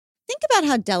think about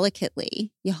how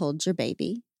delicately you hold your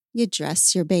baby, you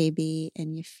dress your baby,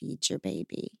 and you feed your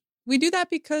baby. We do that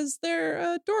because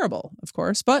they're adorable, of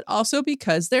course, but also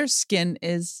because their skin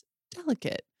is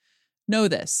delicate. Know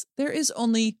this, there is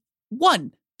only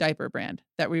one diaper brand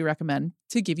that we recommend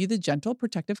to give you the gentle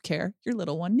protective care your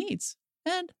little one needs.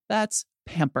 And that's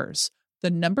Pampers,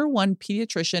 the #1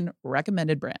 pediatrician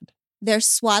recommended brand. Their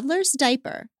Swaddler's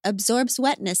diaper absorbs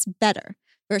wetness better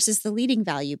versus the leading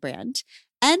value brand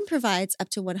and provides up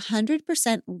to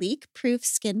 100% leak-proof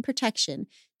skin protection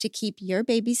to keep your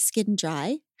baby's skin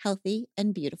dry, healthy,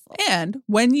 and beautiful. And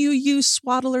when you use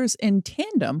Swaddlers in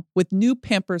tandem with new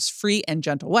Pampers Free and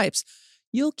Gentle wipes,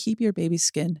 you'll keep your baby's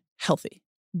skin healthy.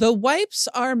 The wipes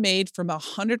are made from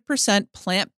 100%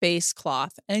 plant-based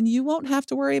cloth, and you won't have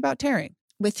to worry about tearing.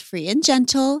 With Free and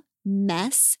Gentle,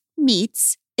 mess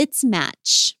meets its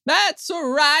match. That's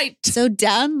right. So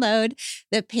download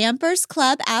the Pampers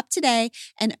Club app today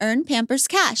and earn Pampers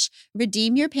Cash.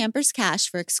 Redeem your Pampers Cash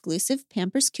for exclusive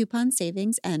Pampers coupon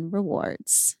savings and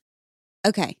rewards.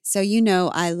 Okay, so you know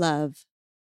I love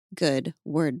good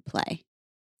wordplay.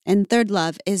 And Third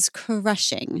Love is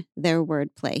crushing their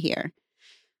wordplay here.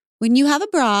 When you have a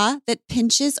bra that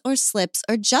pinches or slips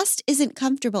or just isn't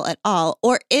comfortable at all,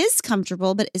 or is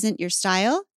comfortable but isn't your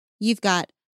style, you've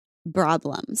got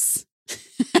Brablums.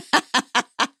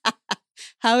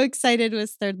 How excited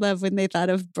was Third Love when they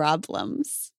thought of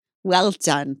Brablums? Well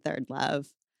done, Third Love.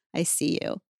 I see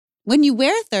you. When you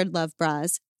wear Third Love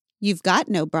bras, you've got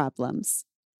no problems.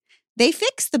 They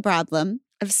fix the problem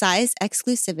of size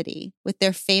exclusivity with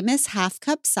their famous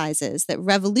half-cup sizes that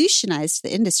revolutionized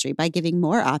the industry by giving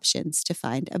more options to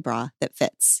find a bra that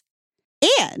fits.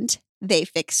 And they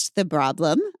fixed the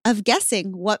problem of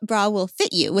guessing what bra will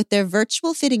fit you with their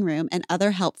virtual fitting room and other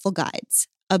helpful guides.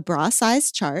 A bra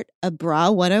size chart, a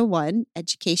Bra 101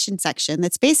 education section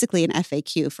that's basically an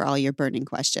FAQ for all your burning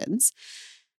questions,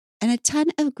 and a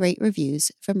ton of great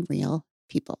reviews from real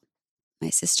people. My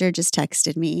sister just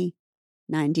texted me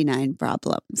 99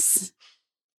 problems,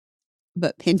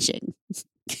 but pinching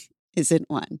isn't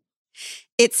one.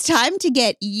 It's time to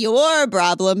get your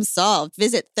problem solved.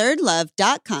 Visit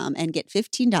thirdlove.com and get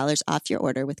 $15 off your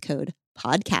order with code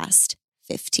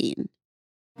PODCAST15.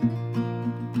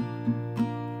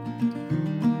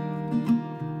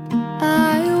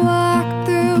 I walked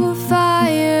through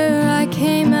fire, I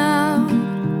came out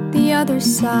the other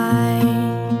side.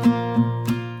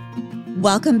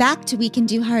 Welcome back to We Can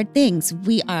Do Hard Things.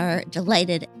 We are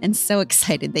delighted and so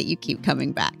excited that you keep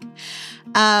coming back.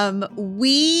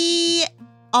 We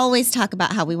always talk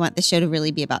about how we want the show to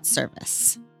really be about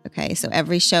service. Okay, so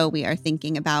every show we are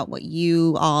thinking about what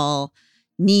you all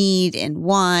need and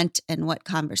want and what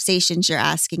conversations you're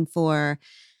asking for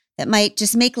that might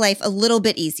just make life a little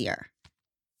bit easier.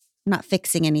 I'm not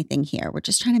fixing anything here. We're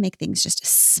just trying to make things just a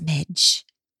smidge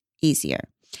easier.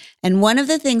 And one of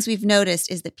the things we've noticed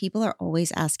is that people are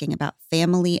always asking about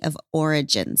family of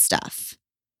origin stuff.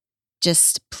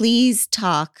 Just please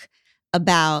talk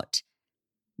about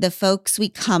the folks we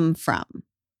come from,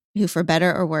 who for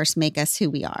better or worse make us who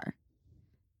we are.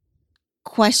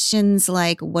 Questions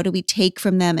like, what do we take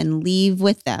from them and leave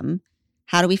with them?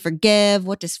 How do we forgive?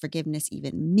 What does forgiveness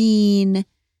even mean?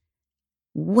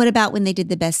 What about when they did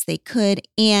the best they could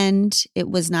and it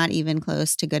was not even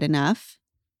close to good enough?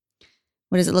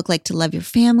 What does it look like to love your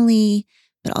family,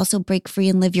 but also break free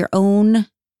and live your own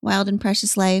wild and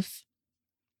precious life?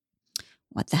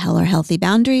 What the hell are healthy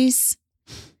boundaries?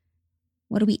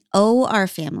 What do we owe our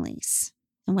families?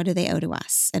 And what do they owe to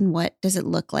us? And what does it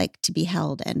look like to be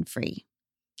held and free?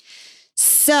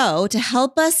 So to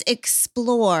help us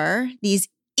explore these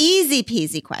easy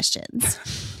peasy questions,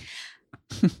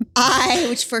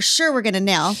 which for sure we're going to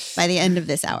nail by the end of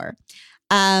this hour,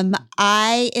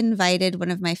 I invited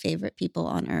one of my favorite people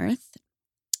on earth,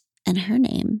 and her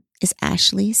name is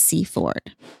Ashley C.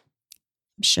 Ford.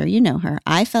 I'm sure you know her.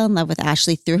 I fell in love with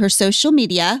Ashley through her social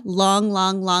media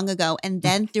long ago, and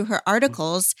then through her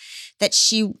articles that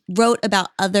she wrote about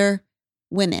other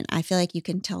women. I feel like you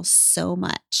can tell so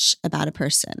much about a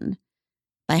person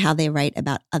by how they write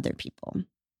about other people.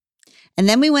 And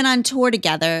then we went on tour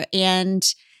together, and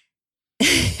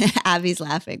Abby's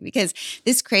laughing because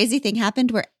this crazy thing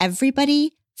happened where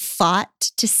everybody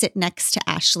fought to sit next to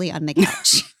Ashley on the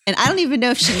couch. And I don't even know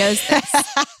if she knows this.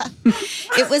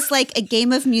 It was like a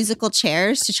game of musical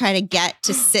chairs to try to get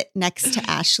to sit next to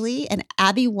Ashley. And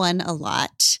Abby won a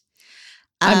lot.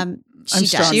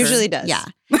 She usually does. Yeah.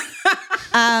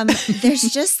 There's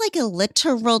just like a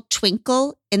literal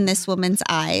twinkle in this woman's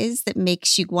eyes that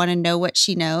makes you want to know what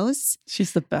she knows.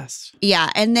 She's the best. Yeah.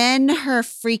 And then her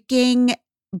freaking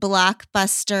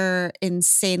blockbuster,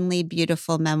 insanely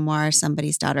beautiful memoir,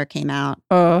 Somebody's Daughter, came out.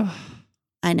 Oh,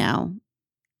 I know.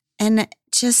 And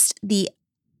just the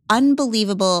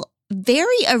unbelievable,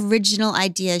 very original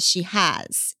ideas she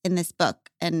has in this book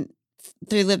and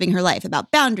through living her life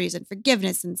about boundaries and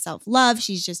forgiveness and self-love.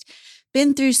 She's just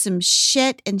been through some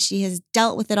shit and she has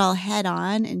dealt with it all head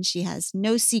on, and she has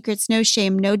no secrets, no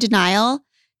shame, no denial.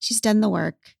 She's done the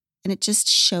work, and it just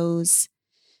shows.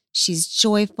 She's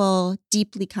joyful,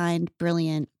 deeply kind,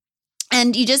 brilliant.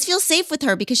 And you just feel safe with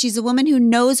her because she's a woman who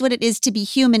knows what it is to be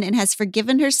human and has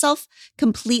forgiven herself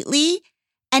completely,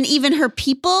 and even her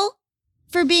people,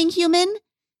 for being human.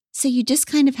 So you just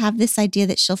kind of have this idea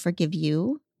that she'll forgive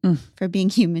you for being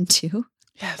human too.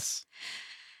 yes.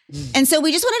 And so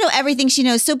we just want to know everything she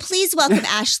knows. So please welcome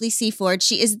Ashley Seaford.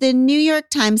 She is the New York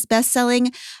Times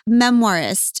bestselling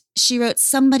memoirist. She wrote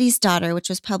Somebody's Daughter, which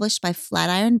was published by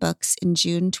Flatiron Books in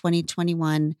June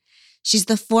 2021. She's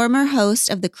the former host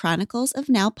of the Chronicles of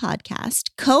Now podcast,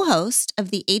 co-host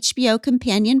of the HBO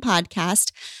companion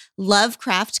podcast,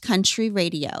 Lovecraft Country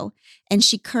Radio. And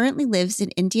she currently lives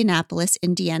in Indianapolis,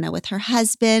 Indiana with her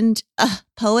husband,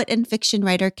 poet and fiction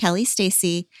writer Kelly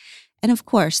Stacy, and of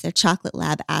course, their chocolate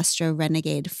lab astro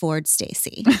renegade Ford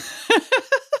Stacy.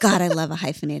 God, I love a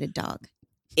hyphenated dog.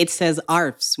 It says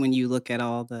ARFs when you look at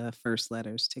all the first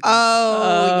letters together.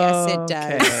 Oh, yes, it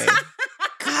does. Okay.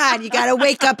 God, you got to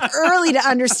wake up early to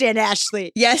understand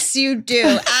Ashley. Yes, you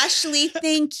do. Ashley,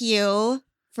 thank you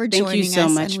for Thank you joining so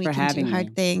us. much and we for can having do hard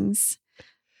me. things.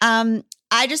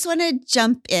 I just want to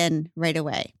jump in right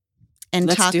away and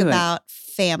Let's talk do it. about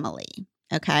family.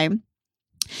 Okay.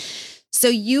 So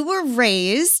you were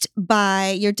raised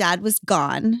by your dad was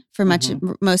gone for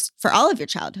for all of your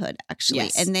childhood, actually.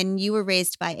 Yes. And then you were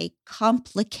raised by a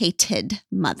complicated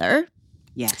mother.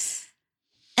 Yes.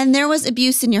 And there was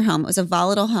abuse in your home. It was a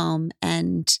volatile home.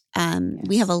 And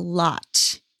we have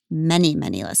many,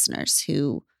 many listeners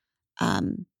who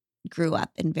grew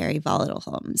up in very volatile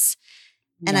homes.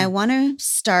 And I want to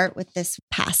start with this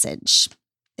passage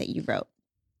that you wrote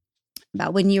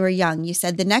about when you were young. You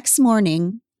said, "The next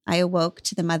morning, I awoke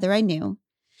to the mother I knew,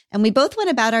 and we both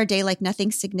went about our day like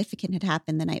nothing significant had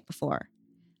happened the night before.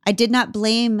 I did not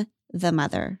blame the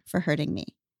mother for hurting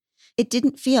me. It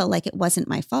didn't feel like it wasn't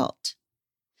my fault.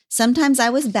 Sometimes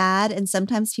I was bad, and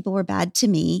sometimes people were bad to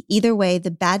me. Either way, the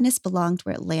badness belonged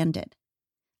where it landed.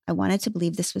 I wanted to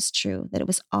believe this was true, that it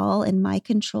was all in my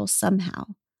control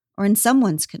somehow, or in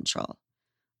someone's control.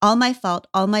 All my fault,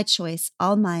 all my choice,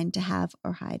 all mine to have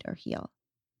or hide or heal.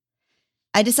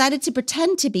 I decided to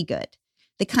pretend to be good,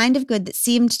 the kind of good that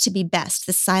seemed to be best,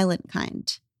 the silent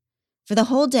kind. For the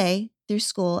whole day, through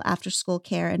school, after school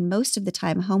care, and most of the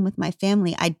time home with my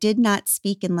family, I did not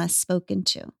speak unless spoken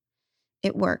to.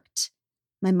 It worked.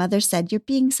 My mother said, 'You're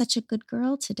being such a good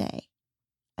girl today.'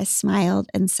 I smiled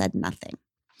and said nothing."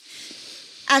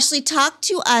 Ashley, talk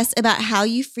to us about how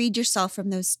you freed yourself from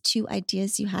those two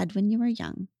ideas you had when you were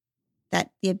young,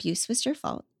 that the abuse was your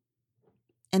fault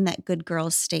and that good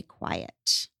girls stay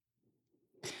quiet.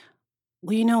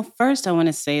 Well, first I want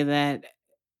to say that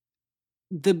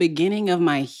the beginning of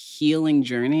my healing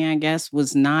journey, I guess,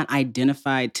 was not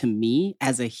identified to me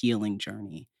as a healing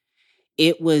journey.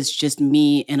 It was just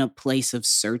me in a place of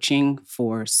searching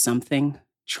for something,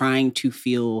 trying to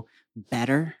feel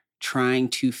better, trying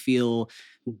to feel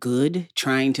good,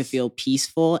 trying to feel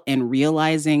peaceful, and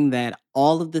realizing that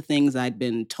all of the things I'd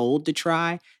been told to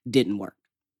try didn't work.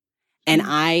 And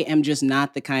I am just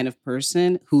not the kind of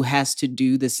person who has to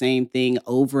do the same thing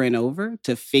over and over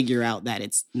to figure out that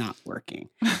it's not working.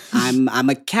 I'm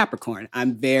a Capricorn.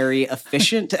 I'm very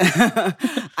efficient.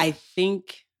 I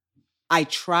think I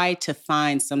try to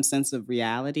find some sense of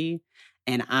reality,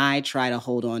 and I try to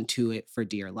hold on to it for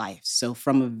dear life. So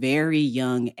from a very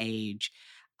young age,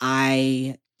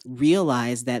 I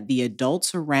realized that the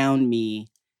adults around me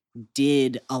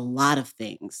did a lot of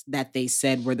things that they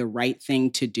said were the right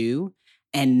thing to do,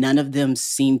 and none of them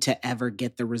seemed to ever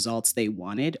get the results they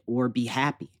wanted or be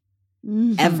happy,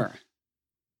 ever.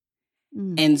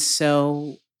 And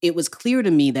so it was clear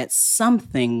to me that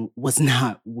something was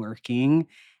not working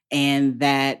and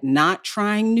that not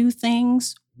trying new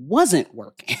things wasn't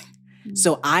working.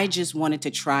 So I just wanted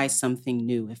to try something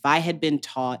new. If I had been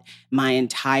taught my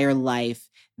entire life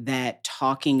that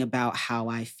talking about how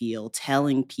I feel,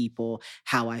 telling people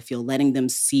how I feel, letting them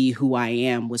see who I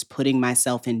am was putting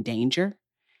myself in danger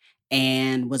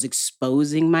and was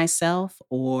exposing myself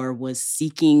or was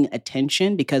seeking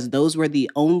attention, because those were the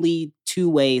only two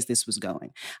ways this was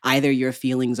going. Either your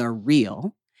feelings are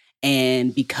real,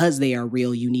 and because they are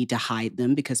real, you need to hide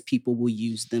them because people will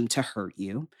use them to hurt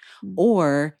you,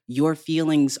 or your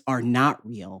feelings are not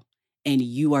real And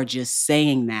you are just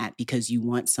saying that because you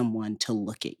want someone to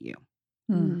look at you.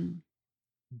 Hmm.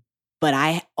 But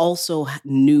I also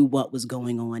knew what was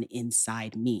going on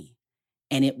inside me.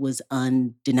 And it was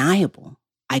undeniable.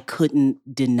 I couldn't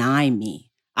deny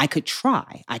me. I could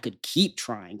try. I could keep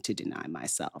trying to deny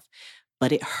myself.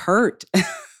 But it hurt.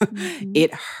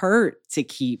 It hurt to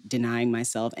keep denying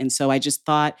myself. And so I just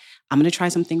thought, I'm going to try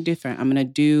something different. I'm going to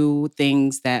do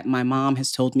things that my mom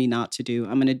has told me not to do.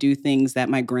 I'm going to do things that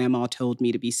my grandma told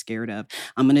me to be scared of.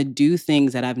 I'm going to do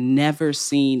things that I've never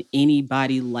seen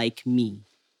anybody like me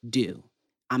do.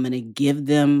 I'm going to give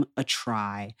them a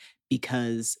try,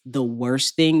 because the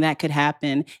worst thing that could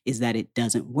happen is that it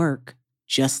doesn't work,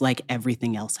 just like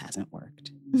everything else hasn't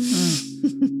worked.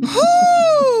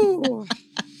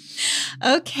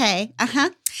 Okay.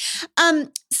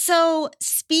 So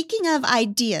speaking of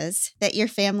ideas that your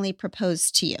family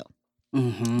proposed to you,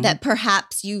 that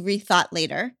perhaps you rethought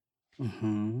later,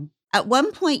 at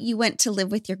one point you went to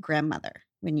live with your grandmother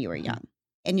when you were young,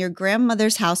 and your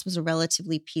grandmother's house was a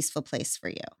relatively peaceful place for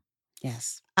you.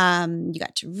 Yes. You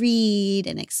got to read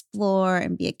and explore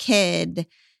and be a kid,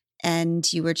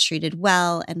 and you were treated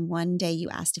well. And one day you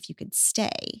asked if you could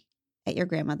stay at your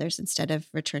grandmother's instead of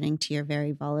returning to your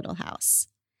very volatile house.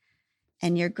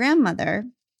 And your grandmother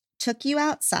took you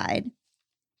outside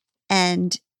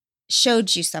and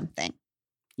showed you something.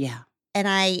 Yeah. And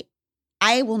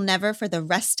I will never for the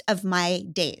rest of my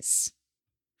days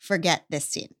forget this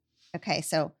scene. Okay,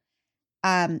 so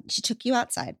she took you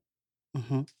outside.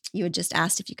 You had just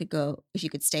asked if you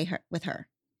could stay with her.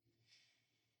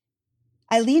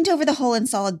 I leaned over the hole and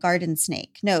saw a garden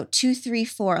snake. No, 2, 3,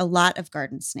 4, a lot of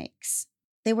garden snakes.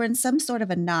 They were in some sort of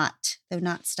a knot, though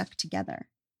not stuck together.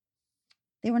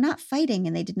 They were not fighting,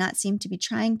 and they did not seem to be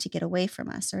trying to get away from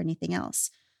us or anything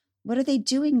else. What are they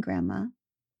doing, Grandma?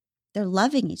 They're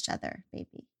loving each other,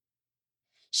 baby.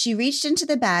 She reached into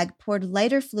the bag, poured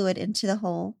lighter fluid into the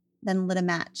hole, then lit a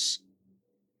match.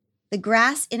 The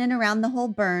grass in and around the hole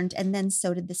burned, and then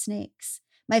so did the snakes.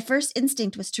 My first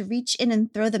instinct was to reach in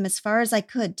and throw them as far as I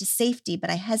could to safety, but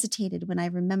I hesitated when I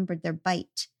remembered their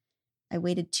bite. I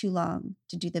waited too long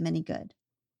to do them any good.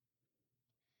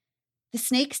 The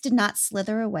snakes did not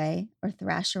slither away or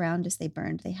thrash around as they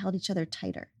burned. They held each other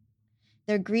tighter.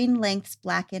 Their green lengths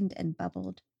blackened and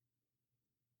bubbled,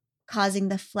 causing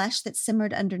the flesh that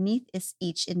simmered underneath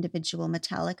each individual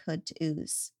metallic hood to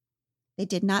ooze. They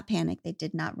did not panic. They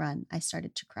did not run. I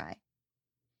started to cry.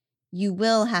 You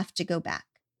will have to go back.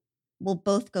 We'll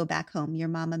both go back home. Your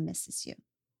mama misses you.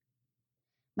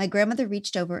 My grandmother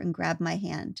reached over and grabbed my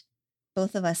hand,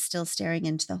 both of us still staring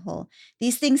into the hole.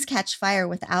 These things catch fire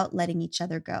without letting each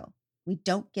other go. We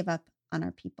don't give up on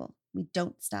our people. We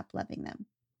don't stop loving them.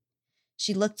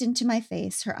 She looked into my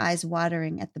face, her eyes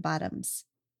watering at the bottoms.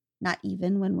 Not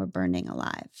even when we're burning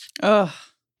alive. Ugh.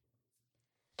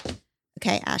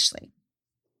 Okay, Ashley.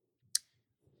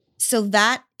 So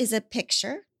that is a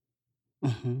picture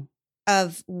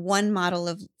of one model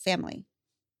of family,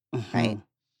 right?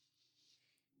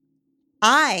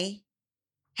 I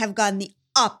have gone the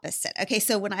opposite. Okay,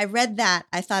 so when I read that,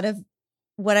 I thought of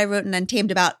what I wrote in Untamed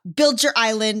about build your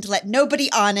island, let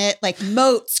nobody on it, like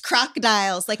moats,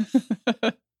 crocodiles, like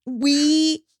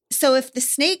so if the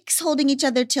snakes holding each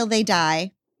other till they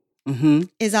die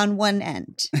is on one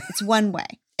end, it's one way.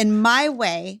 And my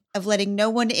way of letting no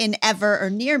one in ever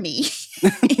or near me,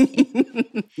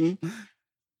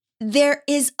 there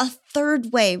is a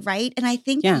third way, right? And I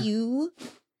think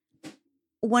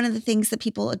one of the things that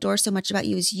people adore so much about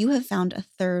you is you have found a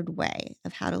third way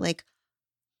of how to like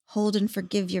hold and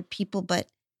forgive your people. But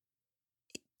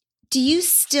do you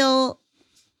still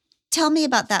tell me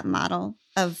about that model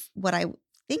of what I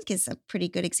think is a pretty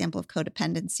good example of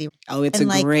codependency? Oh, it's a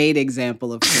great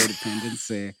example of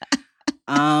codependency.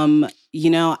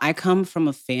 I come from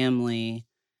a family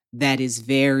that is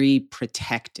very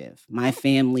protective. My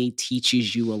family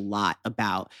teaches you a lot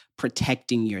about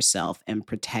protecting yourself and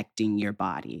protecting your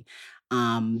body.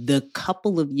 The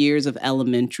couple of years of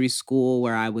elementary school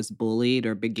where I was bullied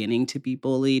or beginning to be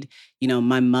bullied,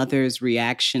 my mother's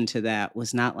reaction to that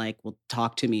was not like, well,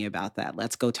 talk to me about that.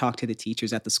 Let's go talk to the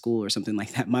teachers at the school or something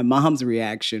like that. My mom's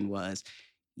reaction was,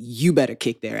 you better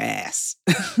kick their ass.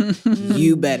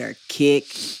 You better kick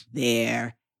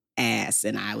their ass.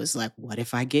 And I was like, what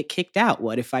if I get kicked out?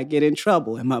 What if I get in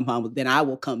trouble? And my mom, then I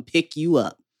will come pick you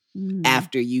up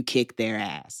after you kick their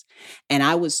ass. And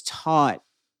I was taught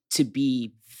to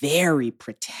be very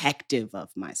protective of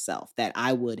myself, that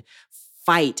I would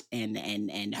fight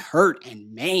and hurt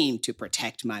and maim to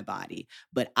protect my body.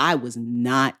 But I was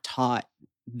not taught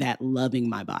that loving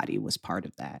my body was part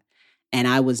of that. And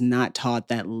I was not taught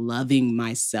that loving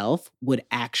myself would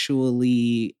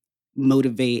actually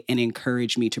motivate and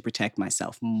encourage me to protect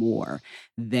myself more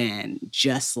than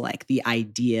just like the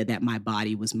idea that my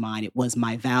body was mine. It was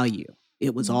my value.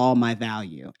 It was all my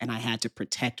value. And I had to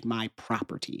protect my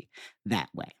property that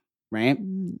way. Right.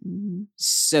 Mm-hmm.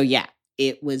 So, yeah,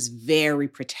 it was very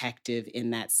protective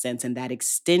in that sense. And that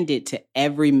extended to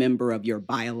every member of your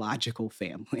biological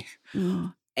family.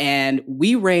 And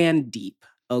we ran deep.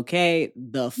 Okay.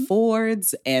 The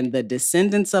Fords and the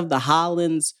descendants of the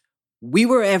Hollands, we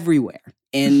were everywhere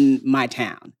in my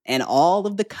town. And all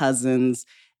of the cousins,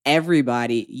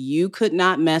 everybody, you could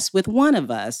not mess with one of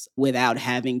us without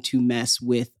having to mess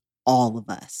with all of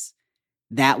us.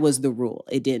 That was the rule.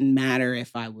 It didn't matter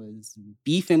if I was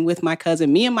beefing with my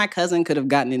cousin. Me and my cousin could have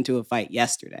gotten into a fight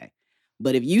yesterday.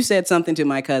 But if you said something to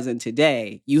my cousin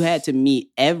today, you had to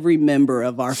meet every member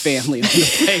of our family on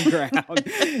the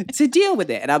playground to deal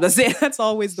with it. And I'm not saying that's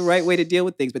always the right way to deal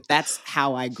with things, but that's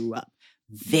how I grew up.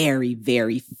 Very,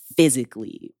 very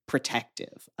physically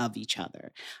protective of each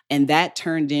other. And that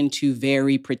turned into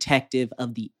very protective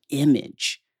of the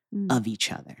image of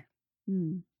each other.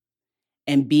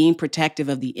 And being protective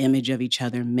of the image of each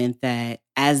other meant that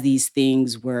as these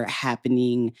things were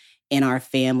happening in our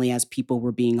family, as people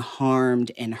were being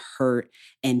harmed and hurt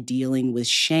and dealing with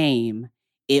shame,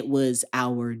 it was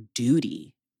our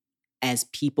duty as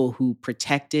people who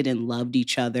protected and loved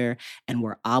each other and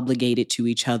were obligated to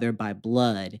each other by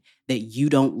blood, that you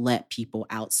don't let people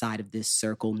outside of this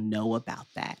circle know about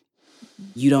that.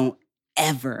 You don't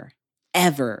ever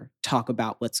talk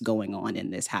about what's going on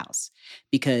in this house.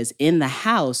 Because in the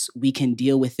house, we can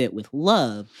deal with it with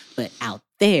love, but out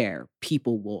there,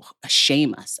 people will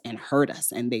shame us and hurt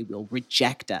us and they will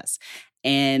reject us.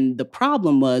 And the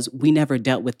problem was we never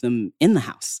dealt with them in the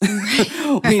house.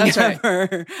 We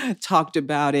never talked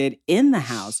about it in the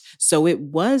house. So it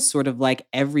was sort of like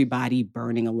everybody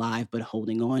burning alive, but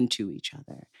holding on to each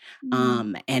other.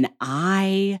 And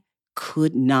I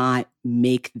could not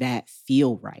make that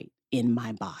feel right in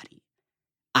my body.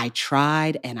 I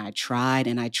tried and I tried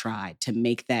and I tried to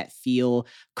make that feel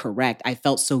correct. I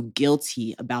felt so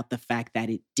guilty about the fact that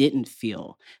it didn't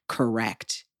feel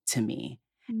correct to me.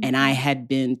 And I had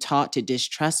been taught to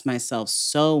distrust myself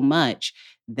so much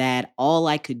that all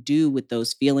I could do with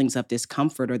those feelings of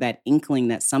discomfort or that inkling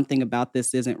that something about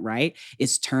this isn't right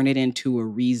is turn it into a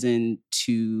reason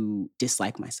to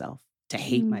dislike myself, to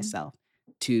hate myself,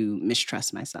 to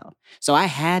mistrust myself. So I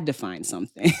had to find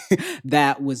something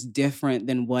that was different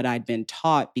than what I'd been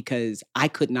taught because I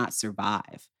could not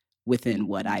survive within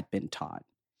what I'd been taught.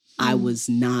 I was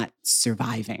not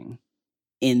surviving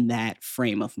in that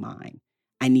frame of mind.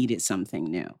 I needed something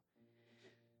new.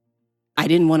 I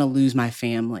didn't want to lose my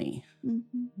family,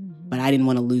 but I didn't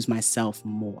want to lose myself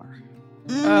more.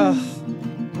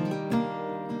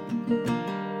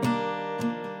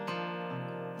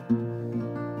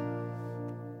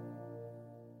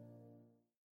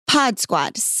 Pod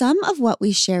Squad, some of what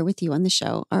we share with you on the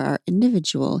show are our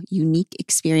individual, unique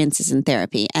experiences in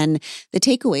therapy and the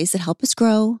takeaways that help us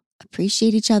grow,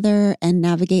 appreciate each other, and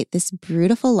navigate this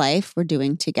beautiful life we're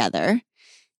doing together.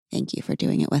 Thank you for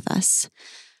doing it with us.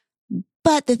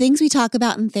 But the things we talk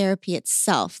about in therapy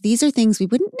itself, these are things we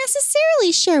wouldn't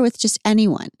necessarily share with just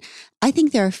anyone. I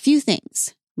think there are few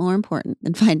things more important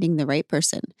than finding the right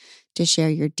person to share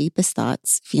your deepest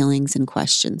thoughts, feelings, and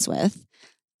questions with,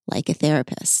 like a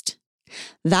therapist.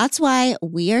 That's why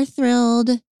we are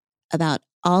thrilled about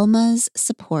Alma's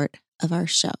support of our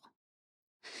show.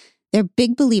 They're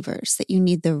big believers that you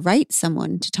need the right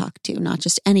someone to talk to, not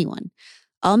just anyone.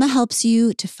 Alma helps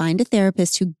you to find a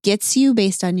therapist who gets you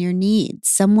based on your needs,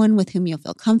 someone with whom you'll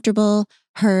feel comfortable,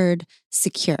 heard,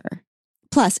 secure.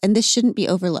 Plus, and this shouldn't be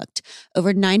overlooked,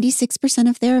 over 96%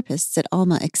 of therapists at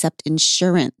Alma accept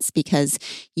insurance because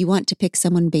you want to pick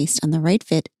someone based on the right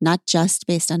fit, not just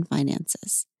based on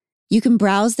finances. You can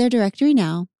browse their directory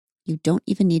now. You don't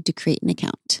even need to create an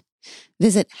account.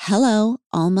 Visit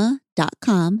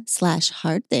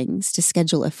helloalma.com/hardthings to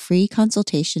schedule a free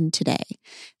consultation today.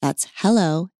 That's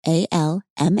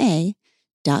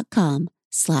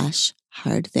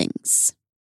helloalma.com/hardthings.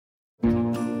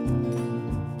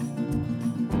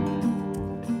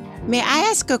 May I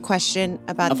ask a question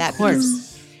about that? Of course.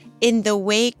 Because in the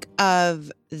wake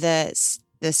of the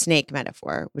snake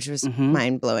metaphor, which was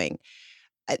mind-blowing,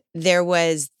 there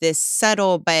was this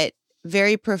subtle but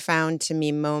very profound to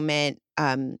me moment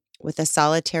with a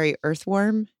solitary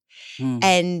earthworm.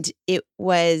 And it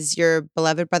was your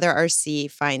beloved brother RC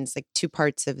finds like 2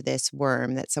 parts of this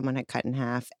worm that someone had cut in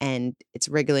half, and it's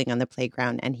wriggling on the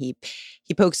playground, and he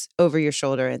pokes over your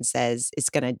shoulder and says,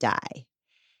 "It's gonna die."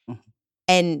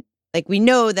 And Like we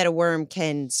know that a worm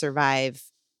can survive,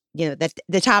 that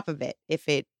the top of it if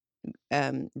it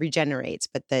regenerates,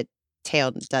 but the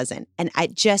tail doesn't. And I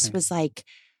just was like,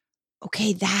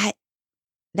 okay,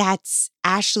 that's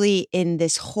Ashley in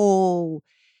this whole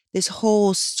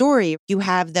story. You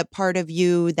have the part of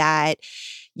you that,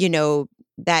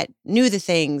 that knew the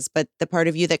things, but the part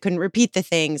of you that couldn't repeat the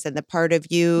things, and the part of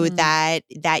you that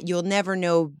you'll never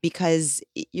know because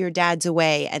your dad's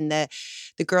away, and the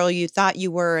girl you thought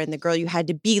you were and the girl you had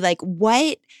to be. Like,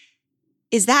 what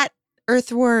is that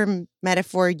earthworm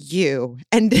metaphor you?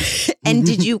 And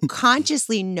did you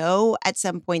consciously know at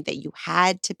some point that you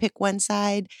had to pick one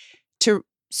side to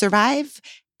survive?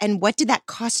 And what did that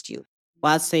cost you?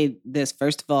 Well, I'll say this.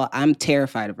 First of all, I'm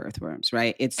terrified of earthworms,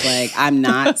 right? It's like I'm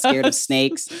not scared of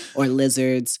snakes or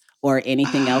lizards or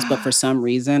anything else. But for some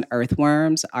reason,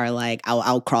 earthworms are like,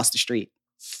 I'll cross the street.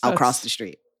 I'll cross the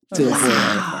street to avoid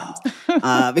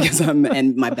earthworms. Because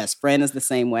and my best friend is the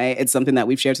same way. It's something that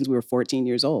we've shared since we were 14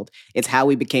 years old. It's how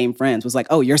we became friends. Was like,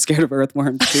 oh, you're scared of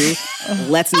earthworms too?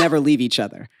 Let's never leave each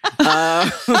other.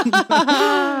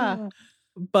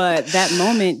 But that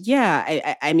moment,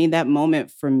 I mean, that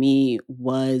moment for me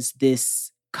was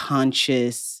this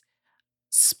conscious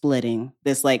splitting,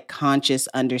 this like conscious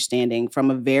understanding.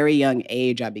 From a very young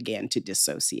age, I began to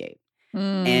dissociate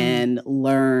and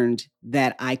learned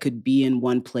that I could be in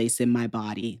one place in my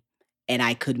body and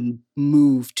I could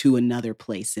move to another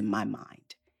place in my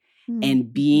mind.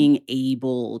 And being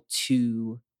able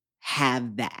to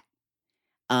have that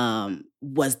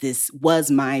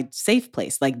was my safe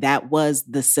place. Like that was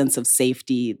the sense of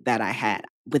safety that I had.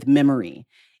 With memory,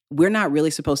 we're not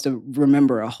really supposed to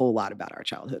remember a whole lot about our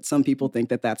childhood. Some people think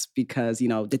that that's because,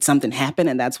 did something happen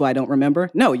and that's why I don't remember?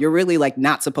 No, you're really like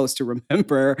not supposed to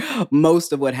remember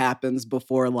most of what happens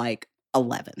before like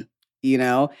 11,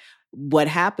 What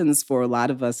happens for a lot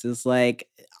of us is like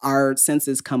our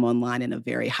senses come online in a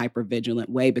very hypervigilant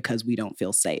way because we don't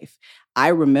feel safe. I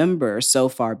remember so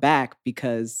far back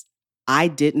because I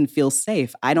didn't feel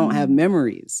safe. I don't have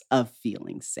memories of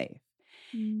feeling safe.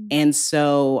 And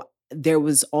so there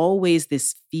was always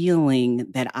this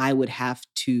feeling that I would have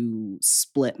to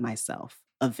split myself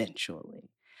eventually.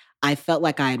 I felt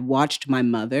like I had watched my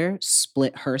mother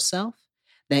split herself,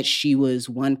 that she was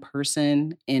one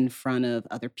person in front of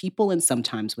other people and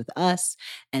sometimes with us.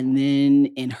 And then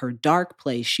in her dark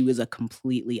place, she was a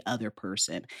completely other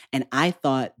person. And I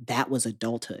thought that was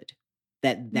adulthood,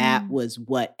 that was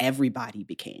what everybody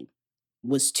became,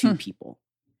 was two people.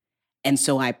 And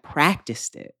so I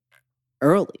practiced it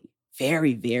early,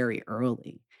 very, very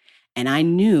early. And I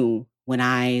knew when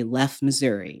I left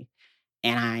Missouri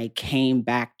and I came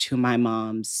back to my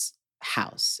mom's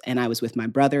house and I was with my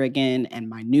brother again and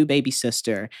my new baby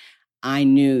sister, I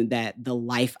knew that the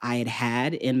life I had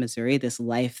had in Missouri, this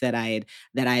life that I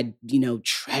had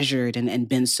treasured and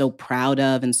been so proud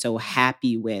of and so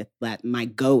happy with, that my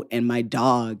goat and my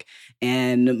dog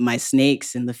and my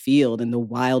snakes in the field and the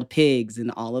wild pigs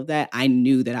and all of that, I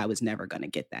knew that I was never going to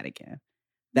get that again,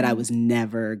 that I was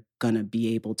never going to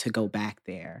be able to go back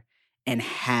there and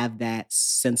have that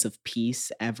sense of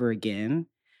peace ever again.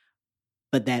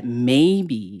 But that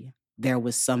maybe there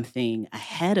was something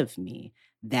ahead of me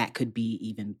that could be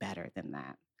even better than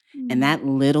that. And that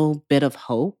little bit of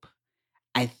hope,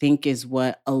 I think, is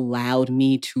what allowed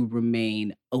me to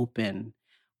remain open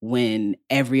when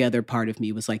every other part of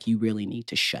me was like, you really need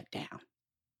to shut down.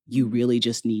 You really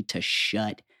just need to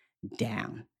shut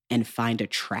down and find a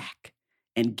track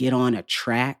and get on a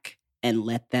track and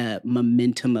let the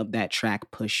momentum of that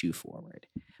track push you forward.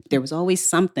 There was always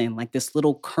something, like this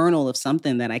little kernel of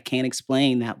something that I can't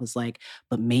explain, that was like,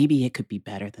 but maybe it could be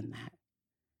better than that.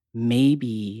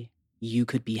 Maybe you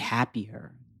could be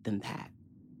happier than that.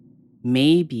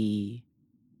 Maybe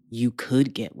you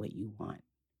could get what you want.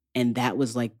 And that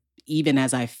was like, even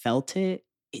as I felt it,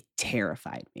 it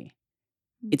terrified me.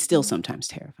 It still sometimes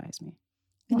terrifies me.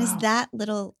 And is that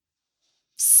little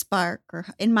spark, or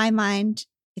in my mind,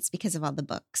 it's because of all the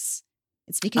books.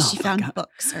 It's because she found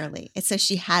books early. And so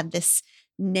she had this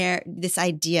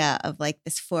idea of like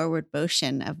this forward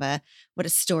motion of what a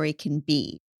story can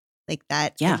be. Like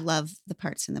that. Yeah. I love the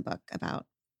parts in the book about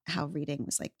how reading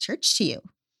was like church to you,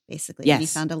 basically. Yes. And you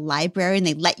found a library and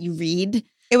they let you read.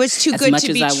 It was too good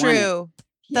to be true.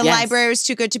 The Yes. library was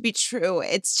too good to be true.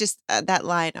 It's just that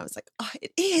line. I was like, oh,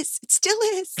 it is. It still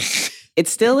is. It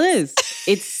still is.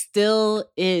 It still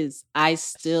is. I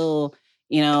still,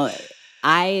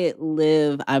 I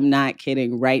live, I'm not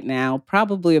kidding, right now,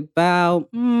 probably about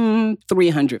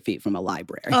 300 feet from a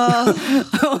library.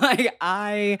 Like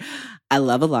I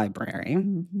love a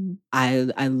library. I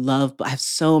have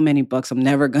so many books. I'm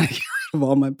never going to get of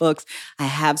all my books. I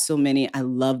have so many. I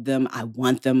love them. I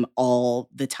want them all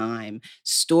the time.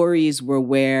 Stories were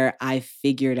where I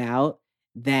figured out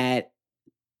that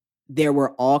there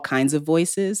were all kinds of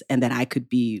voices and that I could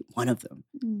be one of them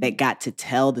that got to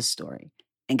tell the story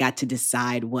and got to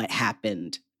decide what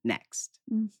happened next.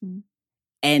 Mm-hmm.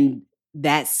 And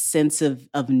that sense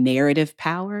of narrative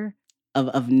power,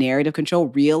 of narrative control,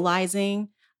 realizing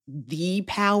the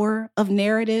power of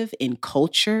narrative in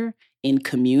culture, in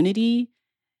community,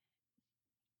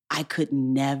 I could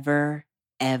never,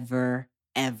 ever,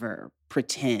 ever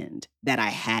pretend that I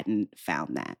hadn't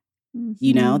found that.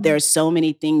 You know, there are so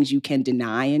many things you can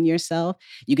deny in yourself.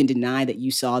 You can deny that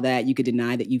you saw that. You could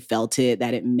deny that you felt it,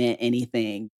 that it meant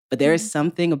anything. But there is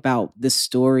something about the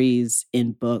stories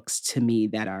in books to me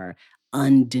that are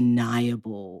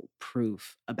undeniable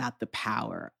proof about the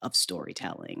power of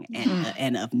storytelling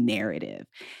and of narrative.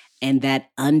 And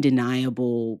that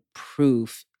undeniable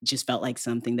proof just felt like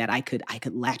something that I could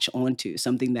latch onto,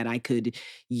 something that I could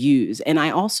use. And I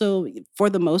also, for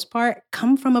the most part,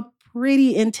 come from a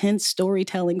pretty intense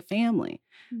storytelling family.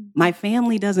 My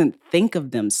family doesn't think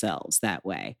of themselves that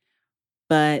way,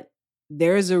 but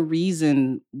there's a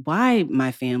reason why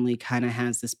my family kind of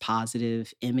has this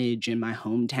positive image in my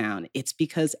hometown. It's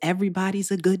because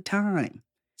everybody's a good time.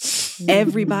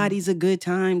 Everybody's a good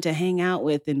time to hang out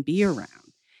with and be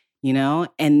around, you know?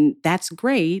 And that's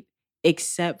great,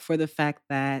 except for the fact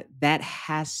that that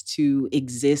has to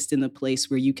exist in a place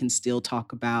where you can still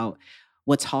talk about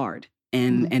what's hard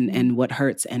and what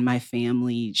hurts. And my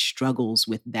family struggles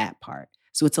with that part.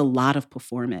 So it's a lot of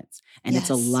performance and it's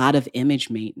a lot of image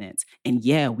maintenance. And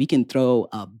yeah, we can throw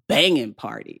a banging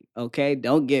party, okay?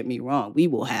 Don't get me wrong. We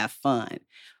will have fun.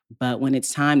 But when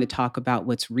it's time to talk about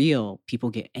what's real, people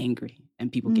get angry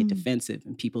and people get defensive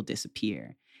and people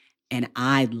disappear. And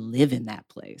I live in that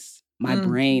place. My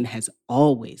brain has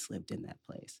always lived in that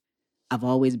place. I've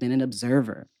always been an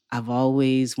observer. I've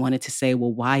always wanted to say,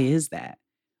 well, why is that?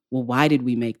 Well, why did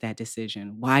we make that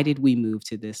decision? Why did we move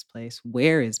to this place?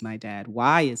 Where is my dad?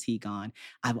 Why is he gone?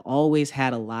 I've always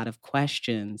had a lot of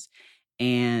questions.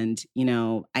 And, you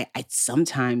know, I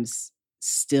sometimes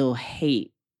still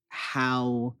hate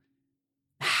how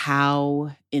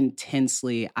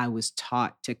intensely I was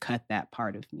taught to cut that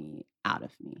part of me out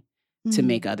of me to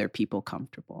make other people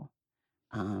comfortable.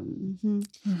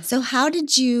 So how did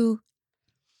so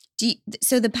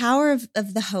the power of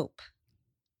the hope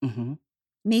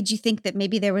made you think that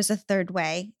maybe there was a third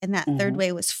way, and that third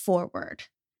way was forward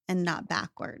and not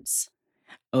backwards.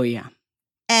 Oh, yeah.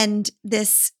 And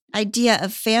this idea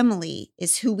of family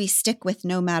is who we stick with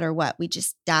no matter what. We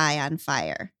just die on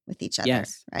fire with each other,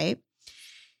 right?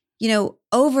 You know,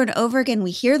 over and over again,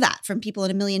 we hear that from people in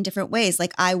a million different ways.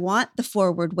 Like, I want the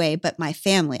forward way, but my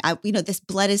family, this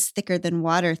blood is thicker than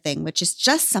water thing, which is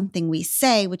just something we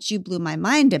say, which you blew my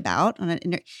mind about.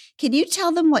 Can you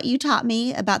tell them what you taught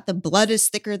me about the blood is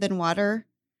thicker than water?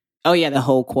 Oh, yeah. The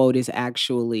whole quote is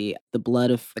actually the blood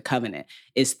of the covenant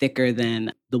is thicker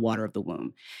than the water of the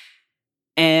womb.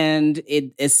 And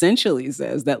it essentially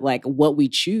says that, like, what we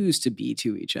choose to be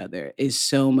to each other is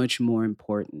so much more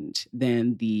important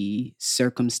than the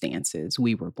circumstances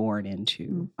we were born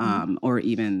into, or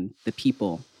even the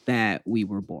people that we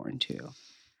were born to.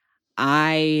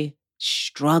 I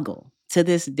struggle to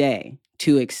this day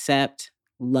to accept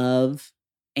love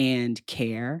and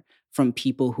care from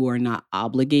people who are not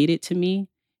obligated to me,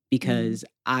 because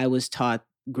I was taught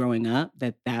growing up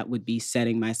that would be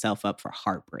setting myself up for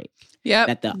heartbreak. Yeah.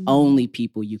 That the only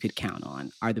people you could count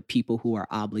on are the people who are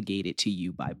obligated to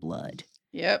you by blood.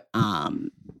 Yep.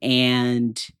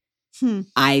 And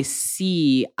I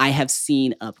have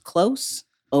seen up close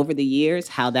over the years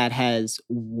how that has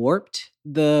warped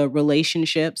the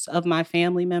relationships of my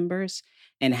family members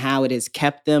and how it has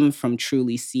kept them from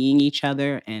truly seeing each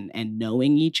other and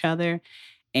knowing each other.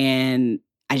 And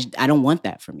I don't want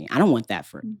that for me. I don't want that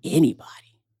for anybody.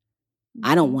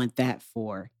 I don't want that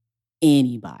for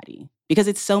anybody, because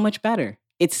it's so much better.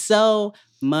 It's so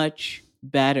much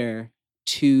better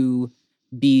to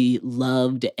be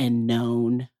loved and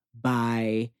known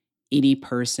by any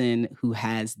person who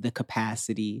has the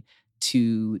capacity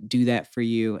to do that for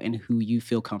you and who you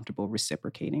feel comfortable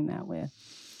reciprocating that with.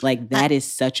 Like, that is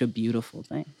such a beautiful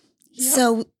thing. Yep.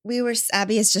 So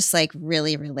Abby is just like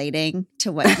really relating to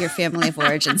what your family of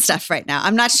origin stuff right now.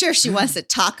 I'm not sure she wants to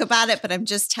talk about it, but I'm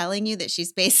just telling you that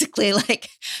she's basically like,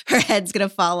 her head's going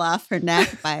to fall off her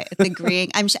neck by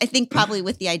agreeing. I think probably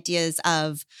with the ideas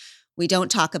of, we don't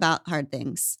talk about hard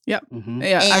things. Yep.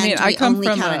 Yeah. I mean, I come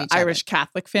from an Irish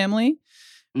Catholic family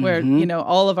where, you know,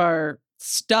 all of our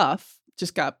stuff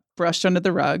just got brushed under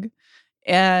the rug.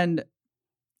 And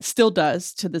still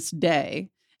does to this day.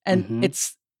 And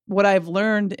it's what I've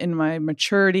learned in my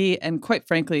maturity and, quite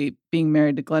frankly, being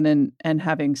married to Glennon and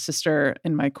having sister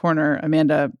in my corner,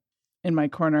 Amanda in my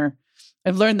corner.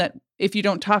 I've learned that if you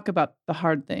don't talk about the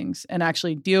hard things and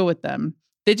actually deal with them,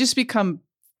 they just become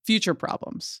future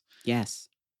problems. Yes.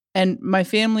 And my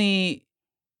family,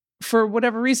 for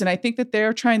whatever reason, I think that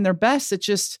they're trying their best.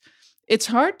 It's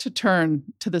hard to turn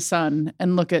to the sun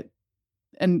and look at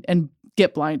and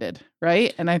get blinded,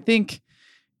 right? And I think,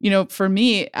 for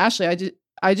me, Ashley,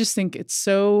 I just think it's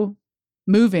so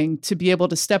moving to be able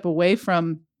to step away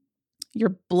from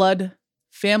your blood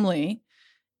family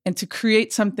and to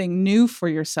create something new for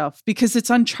yourself, because it's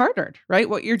uncharted, right?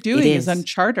 What you're doing is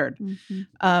uncharted.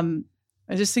 I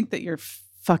just think that you're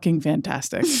fucking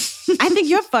fantastic. I think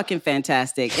you're fucking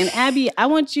fantastic. And Abby, I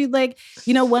want you,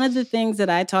 one of the things that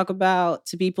I talk about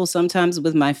to people sometimes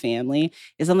with my family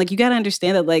is I'm like, you got to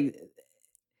understand that,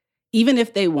 even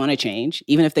if they want to change,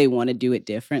 even if they want to do it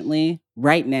differently,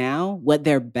 right now, what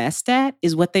they're best at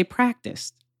is what they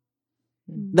practiced.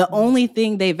 The only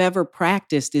thing they've ever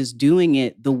practiced is doing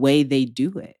it the way they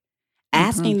do it.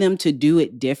 Asking them to do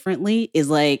it differently is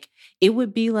it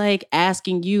would be like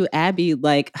asking you, Abby,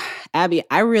 Abby,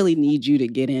 I really need you to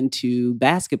get into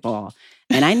basketball.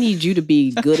 And I need you to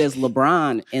be good as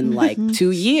LeBron in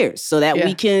 2 years so that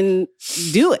we can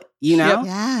do it, Yep.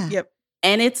 Yeah. Yep.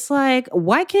 And it's why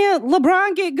can't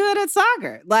LeBron get good at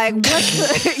soccer?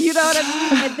 What's the, you know what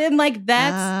I mean? And then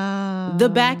that's the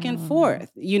back and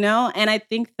forth, And I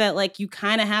think that you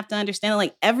kind of have to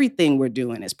understand everything we're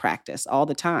doing is practice all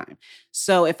the time.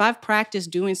 So if I've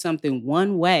practiced doing something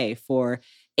one way for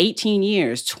 18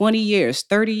 years, 20 years,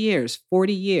 30 years,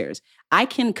 40 years, I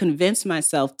can convince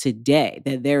myself today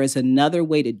that there is another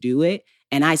way to do it.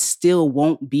 And I still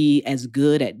won't be as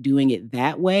good at doing it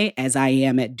that way as I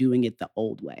am at doing it the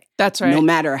old way. That's right. No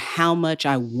matter how much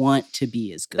I want to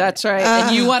be as good. That's right.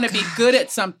 And you want to be good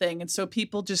at something. And so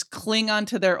people just cling on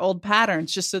to their old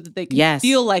patterns just so that they can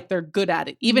feel like they're good at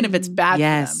it, even if it's bad for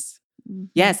them.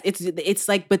 Yes. It's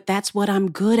but that's what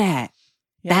I'm good at.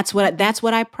 Yeah. That's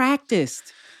what I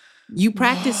practiced. You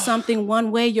practice something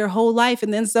one way your whole life,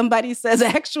 and then somebody says,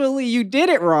 actually, you did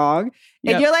it wrong.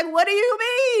 And you're like, what do you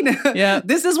mean? Yeah.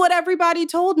 This is what everybody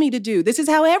told me to do. This is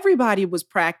how everybody was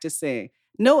practicing.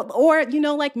 No, or,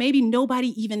 maybe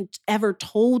nobody even ever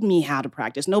told me how to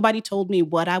practice. Nobody told me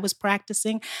what I was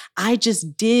practicing. I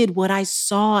just did what I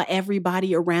saw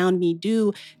everybody around me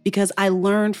do because I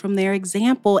learned from their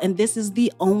example. And this is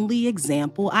the only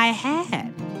example I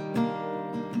had.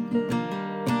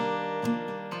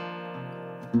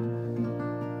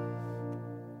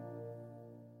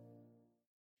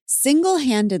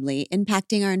 Single-handedly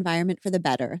impacting our environment for the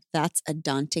better, that's a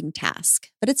daunting task.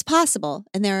 But it's possible,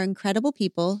 and there are incredible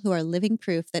people who are living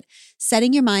proof that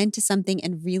setting your mind to something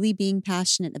and really being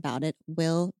passionate about it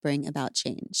will bring about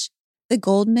change. The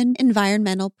Goldman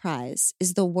Environmental Prize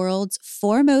is the world's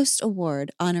foremost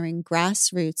award honoring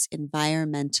grassroots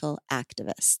environmental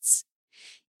activists.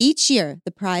 Each year, the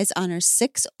prize honors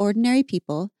 6 ordinary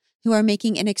people who are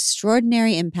making an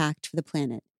extraordinary impact for the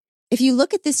planet. If you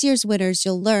look at this year's winners,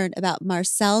 you'll learn about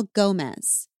Marcel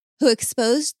Gomez, who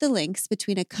exposed the links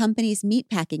between a company's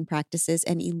meatpacking practices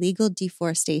and illegal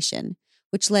deforestation,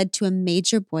 which led to a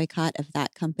major boycott of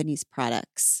that company's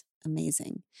products.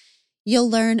 Amazing. You'll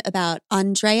learn about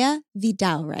Andrea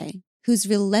Vidaurre, whose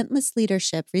relentless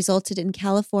leadership resulted in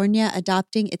California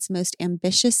adopting its most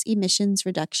ambitious emissions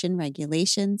reduction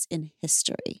regulations in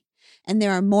history. And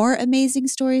there are more amazing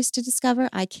stories to discover.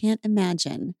 I can't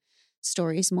imagine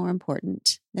stories more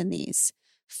important than these.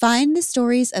 Find the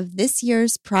stories of this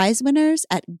year's prize winners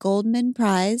at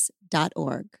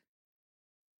goldmanprize.org.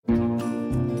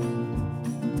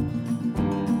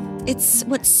 It's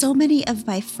what so many of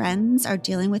my friends are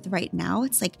dealing with right now.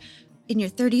 It's like in your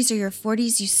 30s or your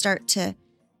 40s, you start to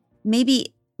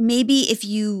maybe if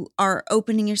you are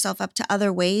opening yourself up to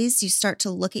other ways, you start to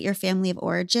look at your family of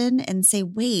origin and say,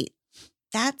 wait,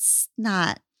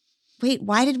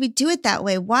 why did we do it that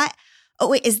way? Why? Oh,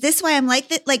 wait, is this why I'm like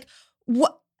that? Like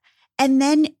what? And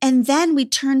then we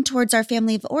turn towards our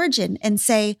family of origin and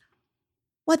say,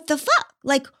 what the fuck?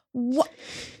 Like what?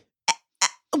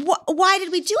 Why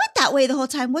did we do it that way the whole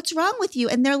time? What's wrong with you?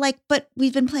 And they're like, but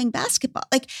we've been playing basketball.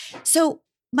 So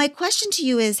my question to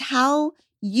you is how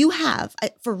you have,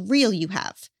 for real,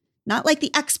 not like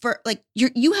the expert, like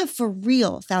you have for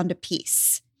real found a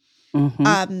peace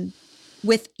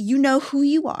with, who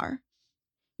you are.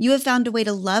 You have found a way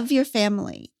to love your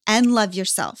family and love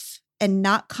yourself and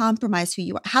not compromise who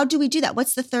you are. How do we do that?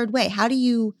 What's the third way? How do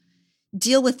you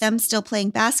deal with them still playing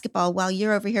basketball while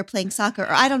you're over here playing soccer.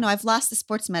 Or I don't know, I've lost the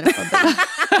sports metaphor.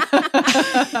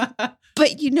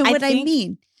 But you know what I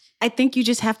mean. I think you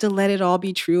just have to let it all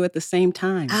be true at the same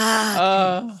time.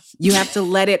 Okay. You have to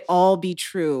let it all be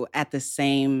true at the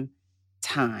same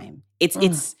time.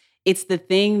 It's the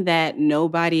thing that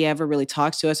nobody ever really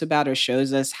talks to us about or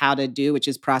shows us how to do, which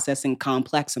is processing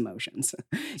complex emotions.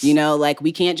 You know, like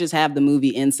we can't just have the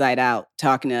movie Inside Out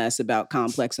talking to us about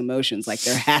complex emotions. Like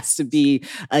there has to be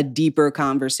a deeper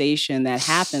conversation that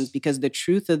happens, because the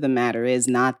truth of the matter is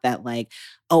not that like,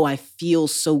 oh, I feel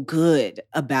so good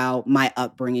about my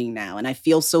upbringing now, and I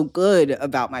feel so good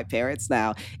about my parents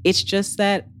now. It's just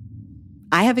that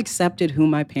I have accepted who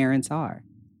my parents are.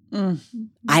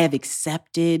 I have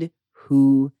accepted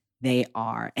who they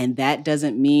are. And that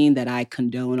doesn't mean that I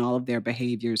condone all of their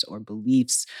behaviors or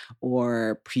beliefs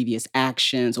or previous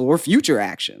actions or future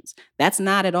actions. That's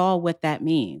not at all what that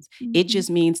means. It just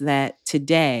means that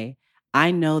today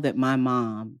I know that my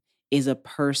mom is a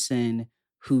person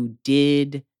who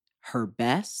did her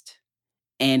best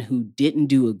and who didn't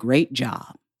do a great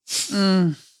job.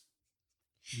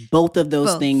 Both of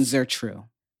those things are true.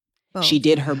 She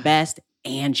did her best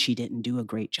and she didn't do a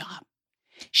great job.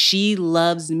 She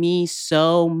loves me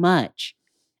so much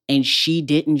and she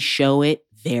didn't show it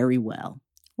very well.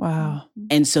 Wow.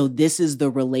 And so this is the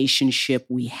relationship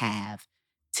we have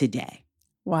today.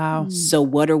 Wow. So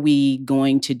what are we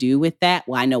going to do with that?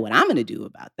 Well, I know what I'm going to do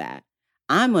about that.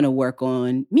 I'm going to work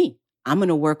on me. I'm going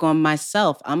to work on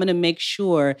myself. I'm going to make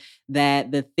sure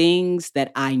that the things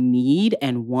that I need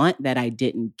and want that I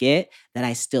didn't get, that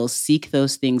I still seek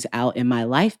those things out in my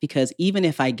life. Because even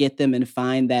if I get them and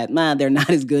find that they're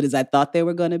not as good as I thought they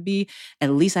were going to be,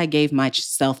 at least I gave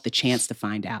myself the chance to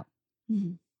find out.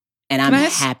 And I'm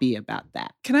happy about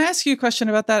that. Can I ask you a question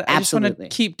about that? Absolutely. I just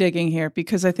want to keep digging here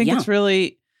because I think it's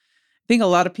really, I think a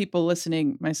lot of people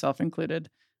listening, myself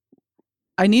included,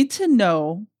 I need to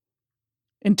know,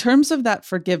 in terms of that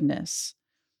forgiveness,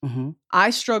 I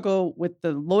struggle with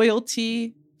the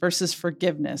loyalty versus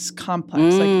forgiveness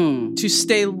complex. Like to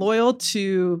stay loyal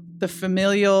to the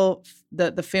familial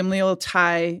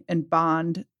tie and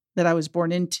bond that I was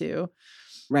born into.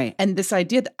 Right. And this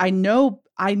idea that I know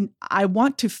I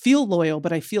want to feel loyal,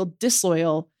 but I feel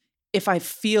disloyal if I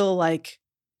feel like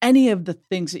any of the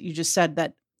things that you just said,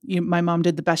 that my mom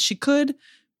did the best she could,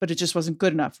 but it just wasn't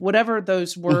good enough. Whatever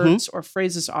those words or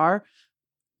phrases are.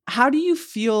 How do you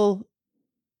feel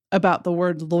about the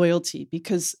word loyalty?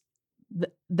 Because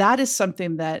that is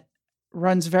something that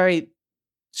runs very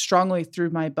strongly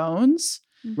through my bones.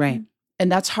 Right.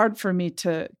 And that's hard for me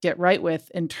to get right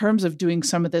with in terms of doing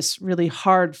some of this really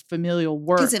hard familial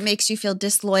work. Because it makes you feel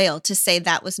disloyal to say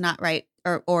that was not right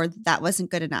or that wasn't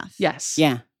good enough. Yes.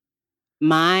 Yeah.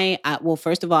 Well,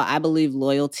 first of all, I believe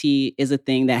loyalty is a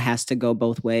thing that has to go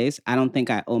both ways. I don't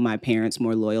think I owe my parents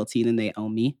more loyalty than they owe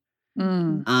me.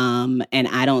 And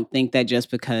I don't think that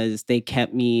just because they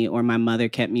kept me or my mother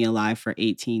kept me alive for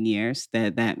 18 years,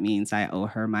 that means I owe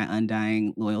her my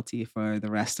undying loyalty for the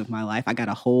rest of my life. I got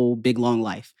a whole big, long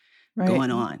life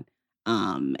going on.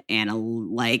 And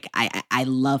I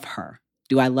love her.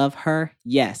 Do I love her?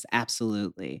 Yes,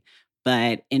 absolutely.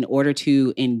 But in order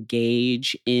to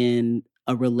engage in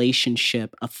a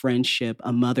relationship, a friendship,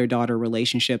 a mother-daughter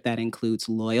relationship that includes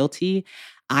loyalty,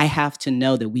 I have to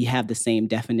know that we have the same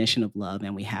definition of love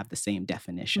and we have the same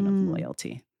definition of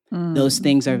loyalty. Those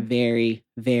things are very,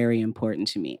 very important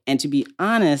to me. And to be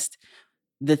honest,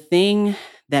 the thing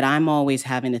that I'm always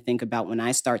having to think about when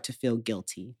I start to feel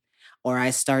guilty or I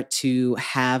start to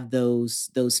have those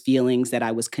feelings that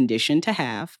I was conditioned to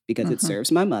have, because it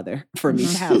serves my mother for me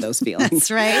to have those feelings. That's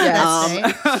right.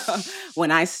 That's right. When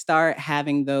I start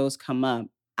having those come up,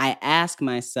 I ask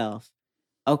myself,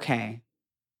 okay,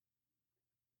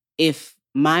 if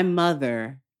my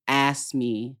mother asked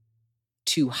me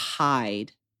to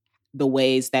hide the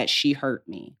ways that she hurt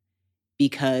me,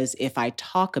 because if I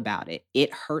talk about it,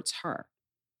 it hurts her,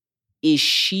 is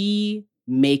she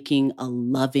making a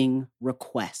loving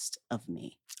request of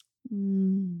me?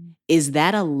 Is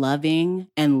that a loving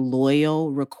and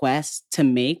loyal request to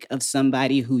make of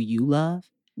somebody who you love?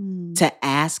 To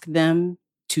ask them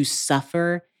to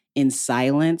suffer in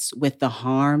silence with the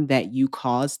harm that you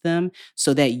caused them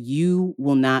so that you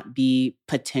will not be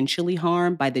potentially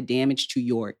harmed by the damage to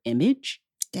your image?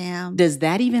 Damn. Does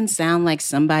that even sound like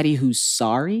somebody who's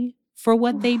sorry for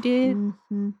what they did?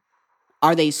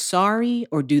 Are they sorry,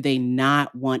 or do they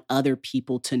not want other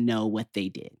people to know what they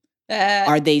did?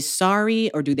 Are they sorry,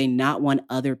 or do they not want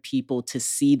other people to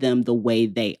see them the way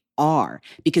they are?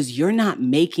 Because you're not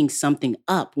making something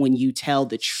up when you tell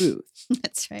the truth.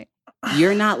 That's right.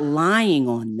 You're not lying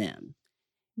on them.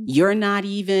 You're not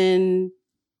even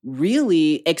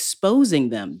really exposing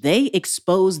them. They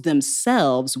exposed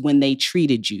themselves when they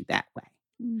treated you that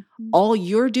way. All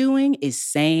you're doing is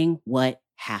saying what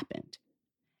happened.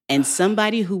 And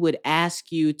somebody who would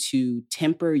ask you to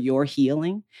temper your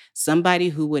healing, somebody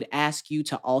who would ask you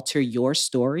to alter your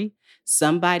story,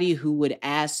 somebody who would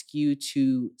ask you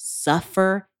to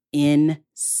suffer in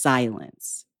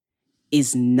silence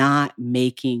is not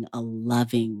making a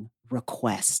loving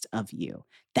request of you.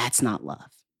 That's not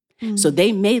love. So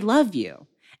they may love you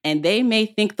and they may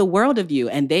think the world of you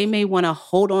and they may want to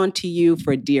hold on to you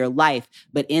for dear life.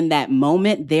 But in that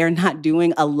moment, they're not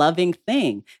doing a loving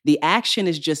thing. The action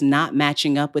is just not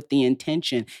matching up with the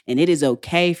intention. And it is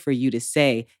okay for you to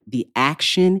say, the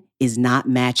action is not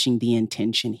matching the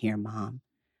intention here, Mom.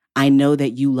 I know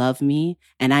that you love me.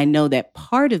 And I know that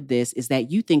part of this is that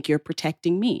you think you're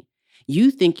protecting me.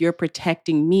 You think you're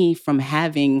protecting me from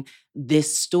having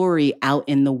this story out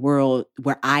in the world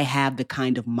where I have the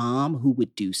kind of mom who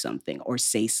would do something or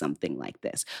say something like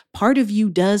this. Part of you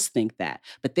does think that,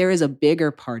 but there is a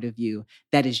bigger part of you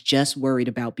that is just worried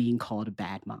about being called a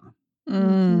bad mom.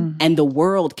 And the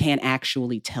world can't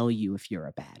actually tell you if you're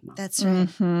a bad mom. That's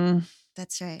right.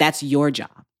 That's right. That's your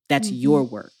job. That's your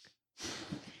work.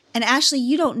 And Ashley,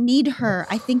 you don't need her.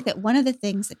 I think that one of the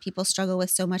things that people struggle with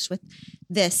so much with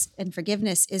this and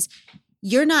forgiveness is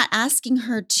you're not asking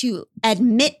her to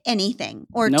admit anything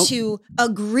or to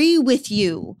agree with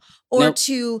you or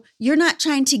you're not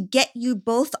trying to get you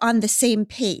both on the same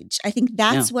page. I think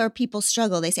that's where people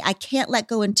struggle. They say, I can't let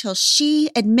go until she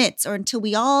admits or until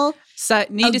we all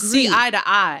need to see eye to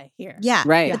eye here. Yeah.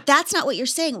 Right. But that's not what you're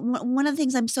saying. One of the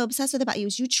things I'm so obsessed with about you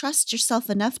is you trust yourself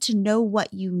enough to know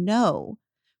what you know,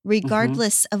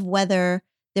 regardless of whether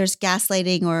there's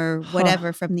gaslighting or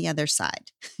whatever from the other side.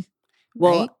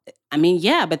 Well, right? I mean,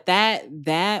 yeah, but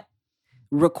that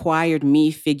required me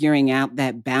figuring out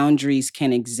that boundaries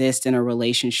can exist in a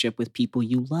relationship with people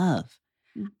you love.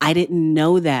 I didn't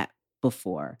know that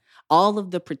before. All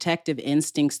of the protective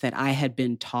instincts that I had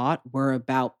been taught were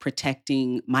about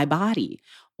protecting my body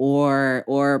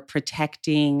or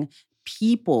protecting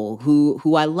people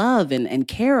who I love and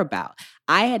care about.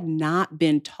 I had not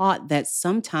been taught that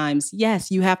sometimes,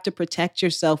 yes, you have to protect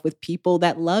yourself with people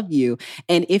that love you.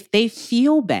 And if they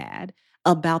feel bad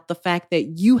about the fact that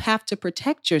you have to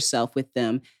protect yourself with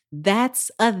them,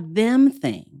 that's a them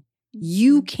thing.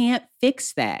 You can't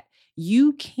fix that.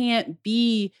 You can't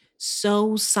be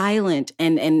so silent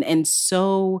and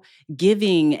so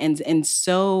giving and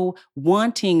so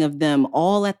wanting of them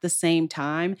all at the same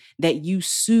time that you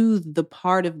soothe the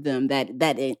part of them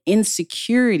that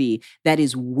insecurity that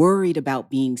is worried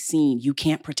about being seen. You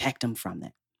can't protect them from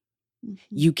it.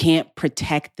 You can't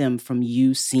protect them from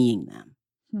you seeing them.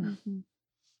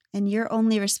 And you're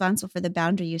only responsible for the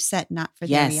boundary you set, not for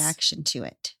their reaction to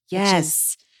it. Yes. Which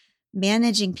is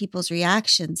managing people's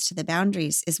reactions to the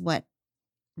boundaries is what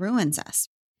ruins us.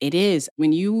 It is.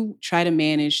 When you try to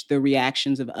manage the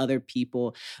reactions of other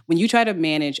people, when you try to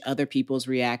manage other people's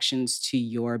reactions to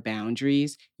your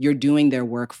boundaries, you're doing their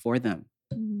work for them.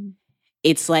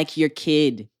 It's like your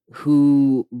kid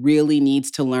who really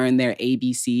needs to learn their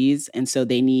ABCs. And so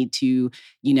they need to,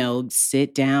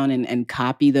 sit down and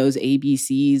copy those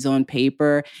ABCs on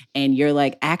paper. And you're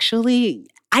like, actually,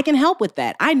 I can help with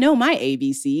that. I know my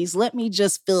ABCs. Let me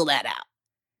just fill that out.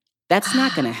 That's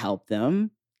not going to help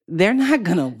them. They're not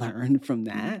going to learn from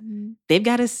that. They've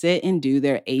got to sit and do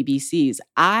their ABCs.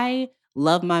 I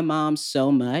love my mom so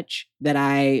much that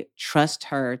I trust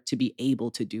her to be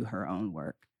able to do her own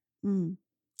work.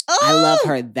 I love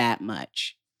her that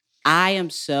much. I am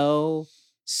so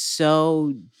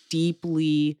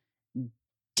deeply,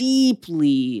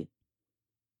 deeply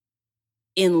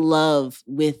in love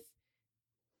with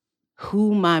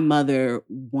who my mother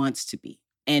wants to be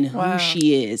and who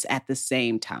she is at the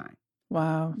same time.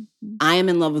 Wow. I am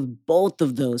in love with both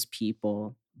of those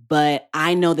people, but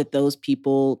I know that those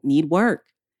people need work.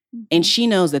 And she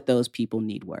knows that those people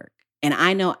need work. And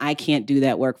I know I can't do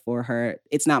that work for her.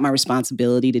 It's not my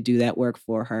responsibility to do that work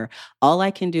for her. All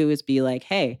I can do is be like,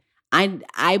 hey,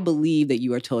 I believe that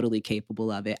you are totally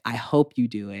capable of it. I hope you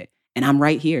do it. And I'm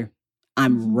right here.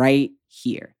 I'm right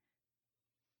here.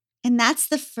 And that's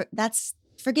that's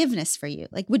forgiveness for you.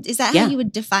 Like, is that how you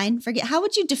would define how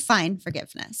would you define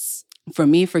forgiveness? For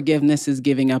me, forgiveness is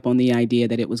giving up on the idea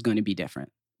that it was going to be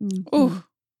different. Ooh.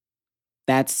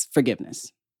 That's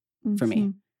forgiveness for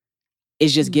me.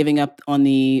 It's just giving up on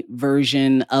the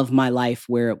version of my life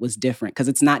where it was different, because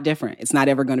it's not different. It's not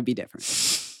ever going to be different.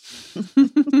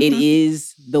 It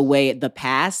is the way the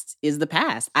past is the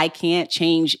past. I can't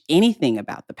change anything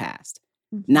about the past.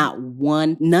 Not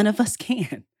one, none of us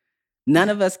can. None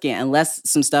of us can, unless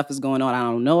some stuff is going on I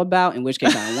don't know about, in which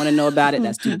case I don't want to know about it.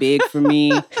 That's too big for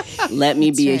me. Let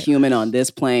me be a human on this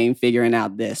plane figuring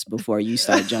out this before you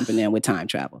start jumping in with time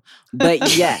travel.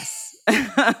 But yes.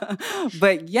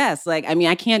 But yes, like, I mean,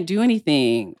 I can't do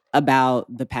anything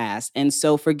about the past. And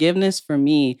so forgiveness for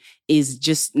me is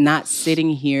just not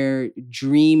sitting here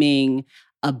dreaming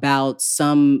about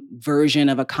some version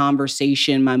of a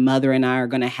conversation my mother and I are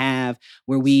going to have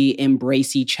where we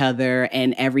embrace each other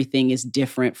and everything is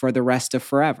different for the rest of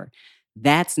forever.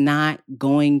 That's not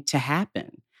going to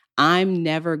happen. I'm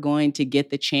never going to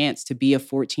get the chance to be a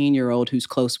 14-year-old who's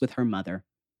close with her mother.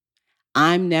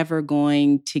 I'm never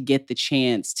going to get the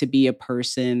chance to be a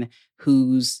person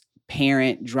whose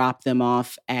parent dropped them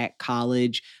off at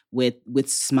college with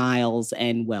smiles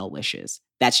and well wishes.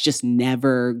 That's just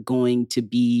never going to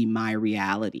be my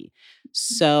reality.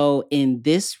 So in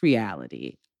this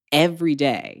reality, every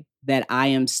day that I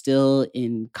am still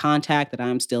in contact, that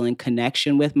I'm still in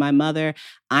connection with my mother,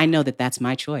 I know that that's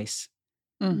my choice.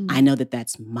 I know that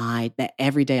that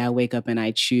every day I wake up and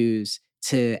I choose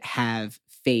to have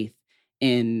faith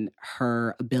in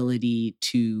her ability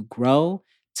to grow,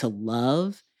 to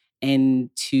love, and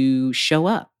to show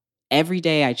up. Every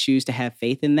day I choose to have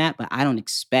faith in that, but I don't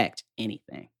expect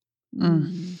anything.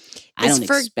 I don't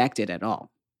expect it at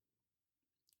all.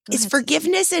 Is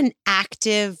forgiveness an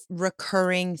active,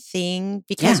 recurring thing?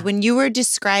 Because when you were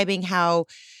describing how,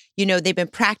 they've been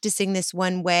practicing this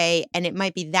one way and it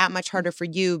might be that much harder for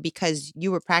you because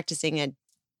you were practicing a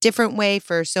different way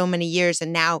for so many years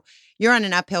and now you're on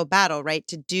an uphill battle, right?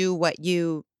 To do what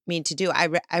you mean to do. I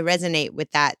resonate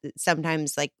with that.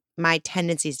 Sometimes like my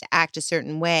tendencies to act a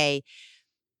certain way,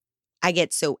 I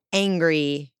get so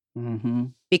angry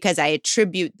because I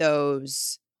attribute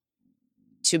those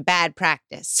to bad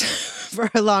practice for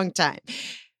a long time.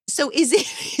 So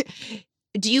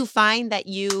do you find that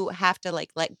you have to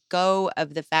like let go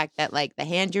of the fact that like the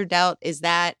hand you're dealt is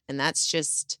that, and that's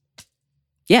just.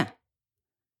 Yeah.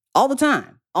 All the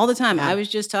time. Yeah. Yeah. I was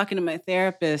just talking to my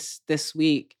therapist this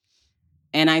week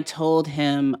and I told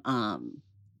him I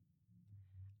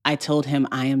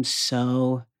am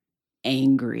so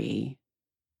angry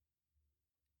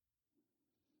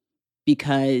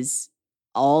because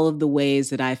all of the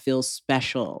ways that I feel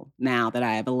special now that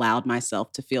I have allowed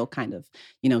myself to feel kind of,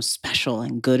 special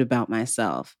and good about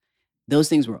myself, those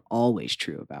things were always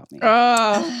true about me.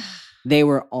 They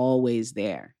were always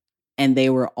there and they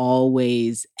were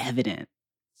always evident.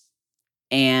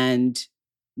 And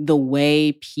the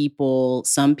way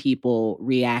some people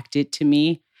reacted to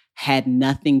me had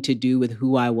nothing to do with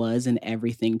who I was and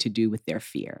everything to do with their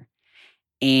fear.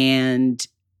 And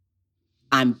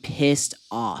I'm pissed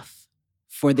off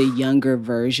for the younger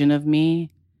version of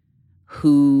me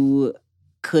who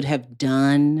could have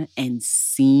done and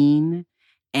seen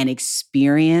and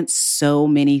experienced so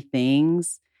many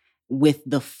things with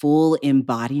the full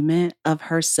embodiment of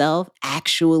herself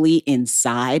actually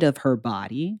inside of her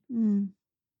body,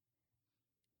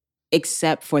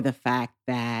 except for the fact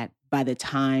that by the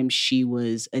time she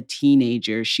was a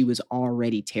teenager, she was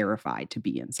already terrified to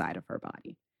be inside of her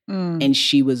body. And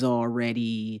she was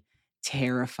already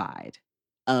terrified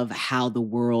of how the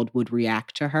world would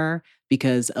react to her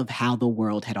because of how the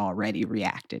world had already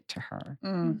reacted to her.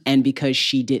 And because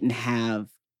she didn't have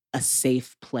a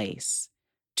safe place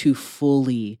to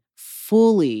fully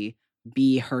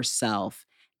be herself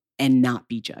and not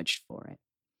be judged for it.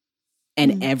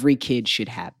 And every kid should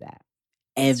have that.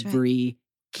 Every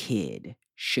kid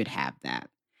should have that.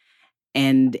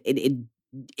 And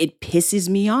it pisses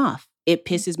me off. It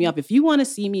pisses me off. If you want to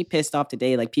see me pissed off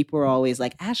today, like people are always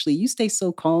like, Ashley, you stay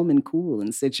so calm and cool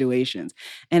in situations.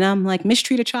 And I'm like,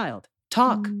 mistreat a child.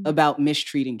 Talk about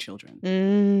mistreating children.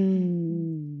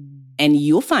 And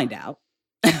you'll find out.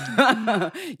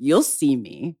 You'll see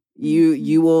me.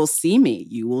 You will see me.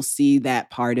 You will see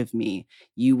that part of me.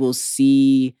 You will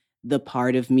see the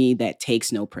part of me that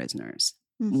takes no prisoners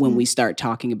when we start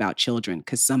talking about children,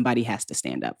 because somebody has to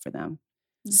stand up for them.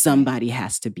 Somebody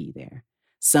has to be there.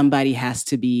 Somebody has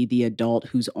to be the adult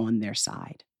who's on their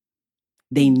side.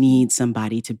 They need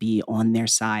somebody to be on their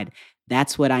side.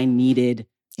 That's what I needed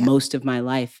most of my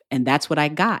life. And that's what I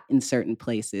got in certain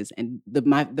places. And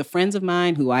the friends of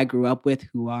mine who I grew up with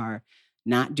who are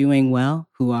not doing well,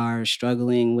 who are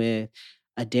struggling with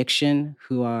addiction,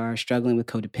 who are struggling with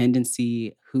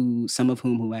codependency, some of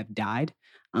whom have died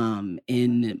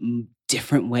in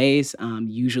different ways,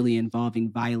 usually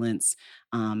involving violence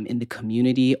in the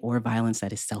community or violence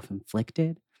that is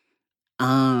self-inflicted.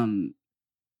 I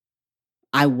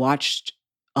watched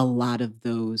a lot of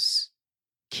those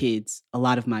kids, a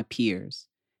lot of my peers,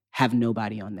 have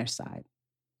nobody on their side.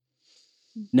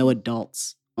 no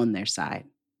adults on their side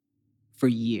for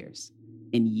years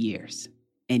and years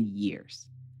and years.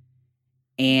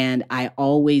 And I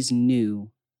always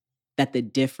knew that the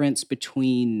difference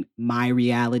between my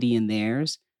reality and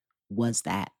theirs was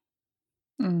that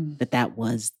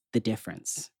was the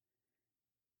difference.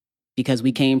 Because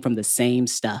we came from the same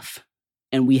stuff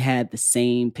and we had the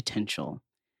same potential.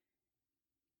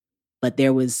 But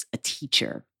there was a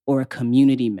teacher or a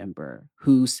community member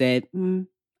who said, I'm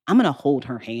going to hold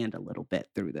her hand a little bit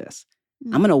through this.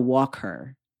 I'm going to walk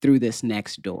her through this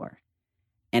next door.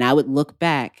 And I would look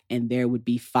back and there would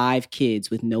be 5 kids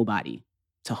with nobody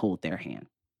to hold their hand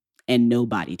and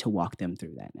nobody to walk them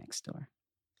through that next door.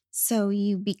 So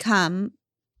you become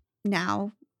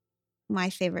now my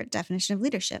favorite definition of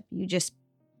leadership. You just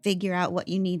figure out what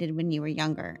you needed when you were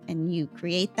younger and you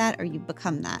create that or you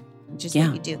become that, which is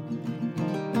what you do.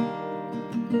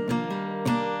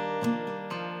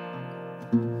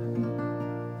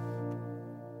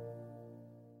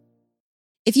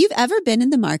 If you've ever been in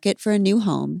the market for a new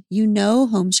home, you know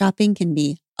home shopping can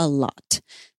be a lot.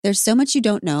 There's so much you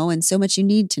don't know and so much you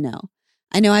need to know.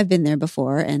 I know I've been there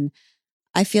before, and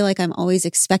I feel like I'm always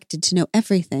expected to know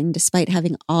everything despite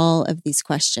having all of these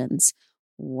questions.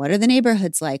 What are the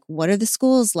neighborhoods like? What are the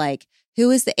schools like?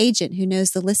 Who is the agent who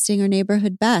knows the listing or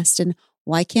neighborhood best? And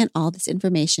why can't all this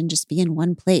information just be in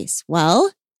one place?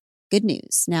 Well, good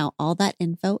news. Now all that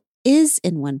info is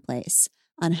in one place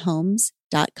on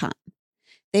Homes.com.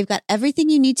 They've got everything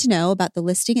you need to know about the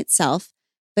listing itself,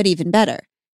 but even better,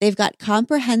 they've got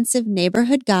comprehensive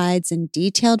neighborhood guides and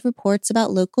detailed reports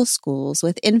about local schools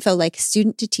with info like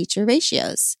student-to-teacher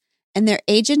ratios. And their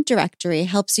agent directory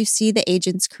helps you see the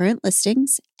agent's current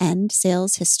listings and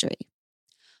sales history.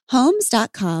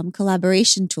 Homes.com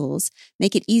collaboration tools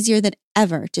make it easier than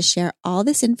ever to share all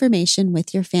this information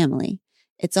with your family.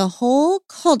 It's a whole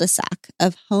cul-de-sac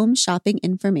of home shopping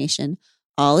information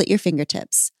all at your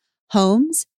fingertips.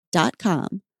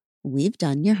 Homes.com. We've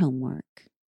done your homework.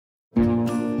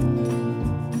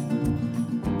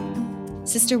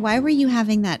 Sister, why were you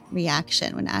having that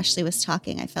reaction when Ashley was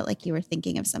talking? I felt like you were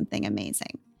thinking of something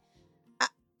amazing.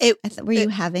 Were you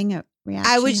having a reaction?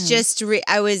 I was just,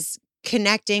 I was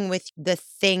connecting with the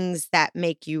things that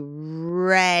make you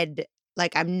red.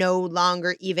 Like I'm no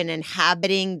longer even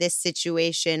inhabiting this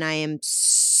situation. I am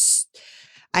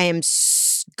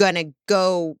gonna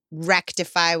go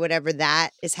rectify whatever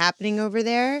that is happening over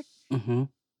there. Mm-hmm.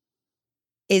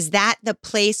 Is that the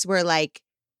place where like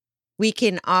we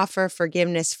can offer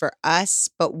forgiveness for us,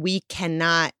 but we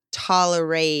cannot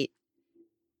tolerate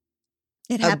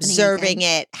observing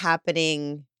it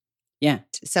happening to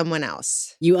someone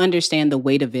else? You understand the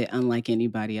weight of it unlike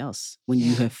anybody else. When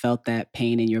you have felt that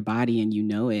pain in your body and you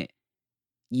know it,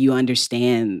 you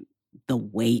understand the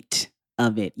weight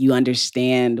of it. You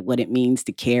understand what it means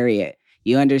to carry it.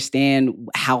 You understand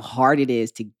how hard it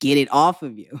is to get it off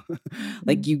of you.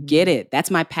 Like you get it. That's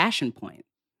my passion point.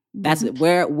 That's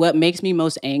what makes me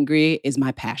most angry is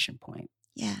my passion point.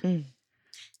 Yeah.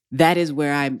 That is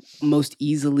where I most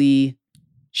easily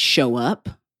show up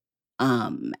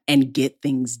and get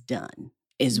things done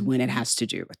is when it has to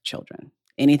do with children.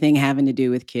 Anything having to do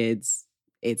with kids,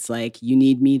 it's like, you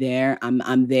need me there.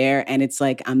 I'm there. And it's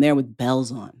like, I'm there with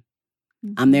bells on.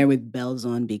 I'm there with bells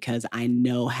on because I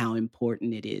know how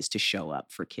important it is to show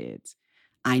up for kids.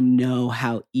 I know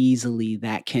how easily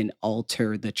that can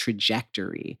alter the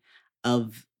trajectory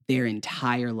of their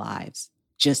entire lives.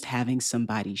 Just having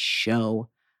somebody show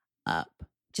up.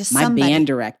 My band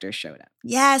director showed up.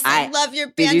 Yes, I love your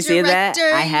band director. Did you see that?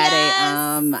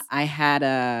 I had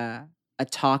a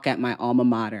talk at my alma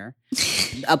mater,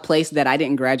 a place that I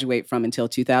didn't graduate from until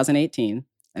 2018.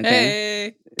 Okay.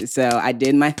 Hey. So I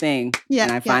did my thing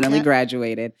and I finally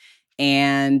graduated.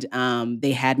 And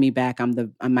they had me back.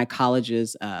 I'm my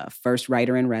college's first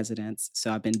writer in residence.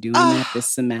 So I've been doing that this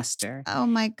semester. Oh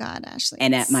my God, Ashley.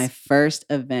 And at my first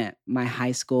event, my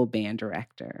high school band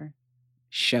director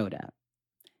showed up.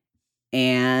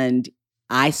 And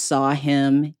I saw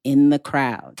him in the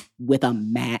crowd with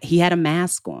he had a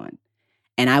mask on.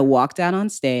 And I walked out on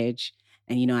stage.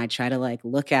 And, I try to like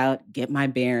look out, get my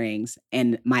bearings,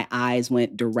 and my eyes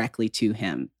went directly to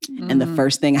him. And the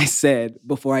first thing I said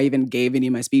before I even gave any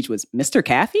of my speech was, Mr.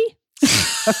 Caffey?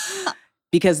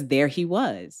 Because there he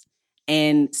was.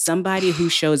 And somebody who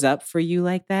shows up for you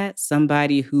like that,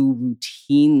 somebody who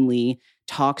routinely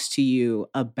talks to you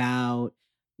about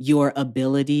your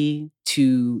ability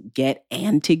to get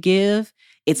and to give,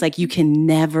 it's like you can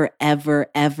never, ever,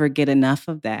 ever get enough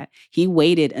of that. He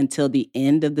waited until the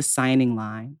end of the signing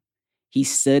line. He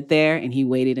stood there and he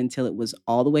waited until it was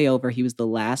all the way over. He was the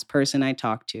last person I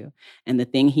talked to. And the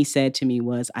thing he said to me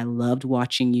was, I loved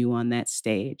watching you on that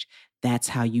stage. That's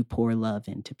how you pour love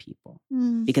into people.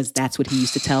 Because that's what he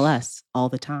used to tell us all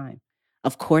the time.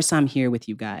 Of course, I'm here with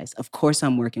you guys. Of course,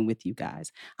 I'm working with you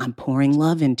guys. I'm pouring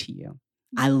love into you.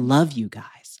 I love you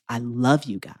guys. I love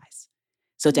you guys.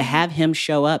 So to have him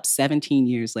show up 17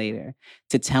 years later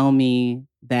to tell me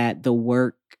that the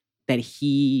work that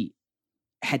he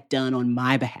had done on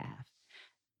my behalf,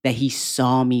 that he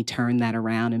saw me turn that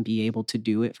around and be able to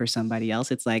do it for somebody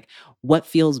else, it's like, what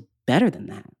feels better than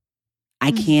that?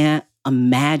 I can't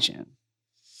imagine.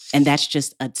 And that's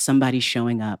just somebody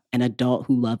showing up, an adult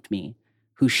who loved me,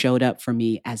 who showed up for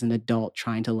me as an adult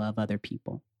trying to love other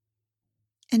people.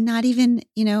 And not even,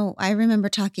 I remember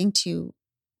talking to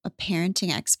a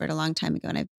parenting expert a long time ago,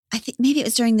 and I think maybe it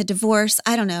was during the divorce.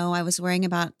 I don't know. I was worrying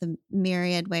about the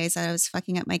myriad ways that I was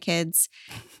fucking up my kids.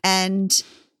 And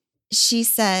she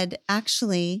said,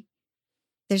 actually,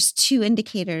 there's 2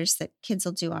 indicators that kids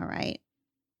will do all right.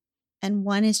 And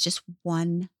one is just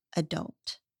one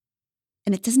adult.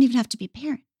 And it doesn't even have to be a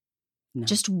parent. No.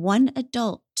 Just one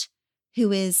adult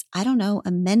who is, I don't know,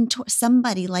 a mentor,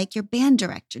 somebody like your band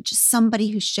director, just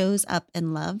somebody who shows up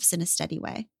and loves in a steady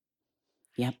way.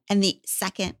 Yep. And the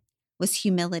second was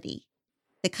humility,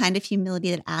 the kind of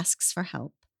humility that asks for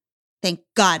help. Thank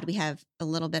God we have a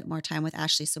little bit more time with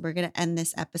Ashley. So we're going to end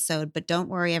this episode, but don't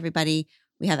worry, everybody.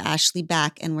 We have Ashley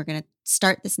back, and we're going to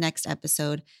start this next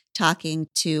episode talking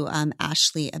to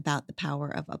Ashley about the power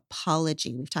of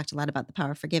apology. We've talked a lot about the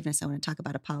power of forgiveness. I want to talk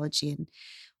about apology and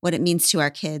what it means to our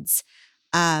kids.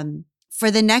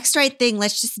 For the next right thing,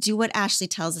 let's just do what Ashley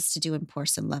tells us to do and pour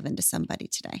some love into somebody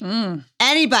today.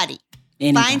 Anybody.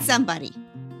 Find somebody.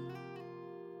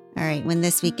 All right. When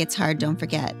this week gets hard, don't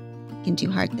forget, you can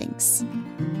do hard things.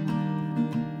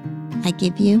 I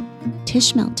give you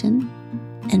Tish Melton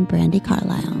and Brandi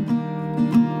Carlile.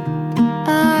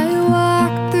 I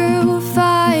walked through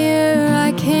fire,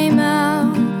 I came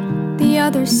out the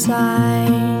other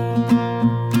side.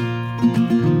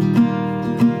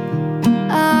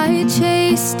 I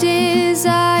chased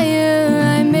desire,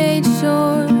 I made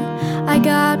sure I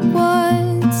got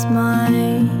what's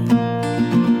mine.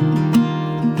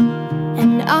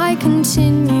 And I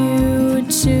continue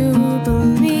to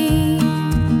believe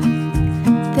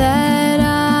that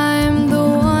I'm the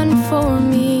one for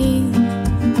me.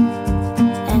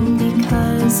 And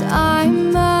because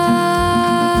I'm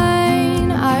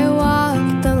mine, I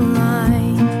walk the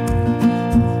line.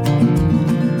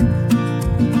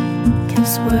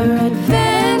 'Cause we're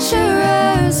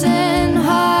adventurers and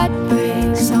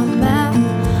heartbreaks on map,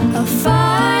 a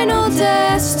final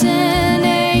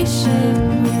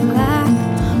destination we lack.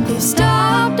 We've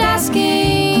stopped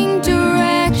asking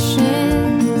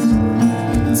directions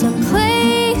to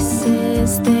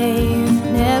places they've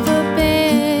never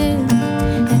been.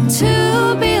 And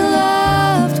to be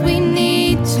loved, we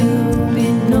need to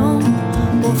be known.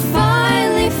 We'll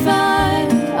finally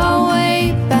find our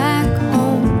way back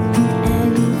home.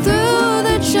 And through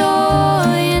the joy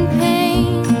and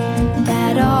pain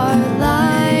that our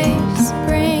lives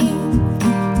bring,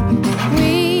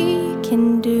 we can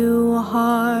do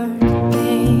hard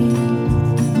things.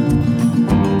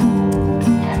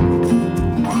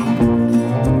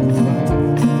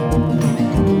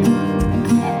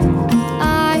 I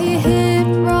hit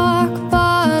rock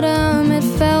bottom, it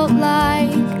felt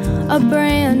like a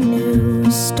brand new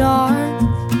start.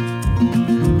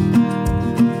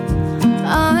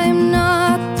 I'm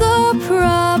not the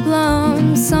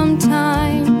problem,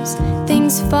 sometimes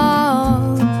things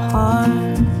fall apart.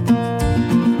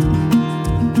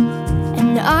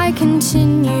 And I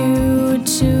continue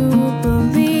to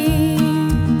believe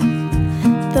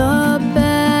the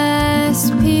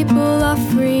best people are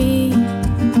free.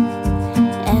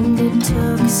 And it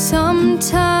took some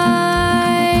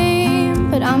time,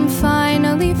 but I'm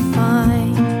finally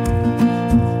fine.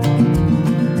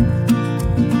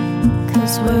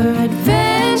 'Cause we're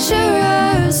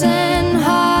adventurers and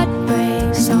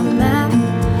heartbreaks on map,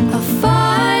 a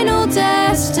final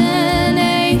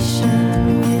destination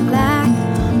we lack.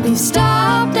 We've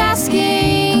stopped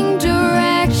asking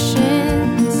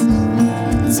directions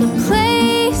to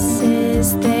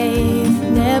places they've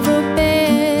never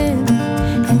been.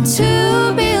 And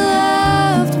to be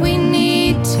loved, we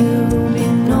need to be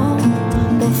known.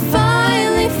 We'll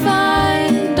finally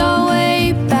find our way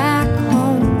back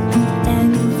home.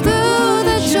 And through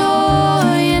the joy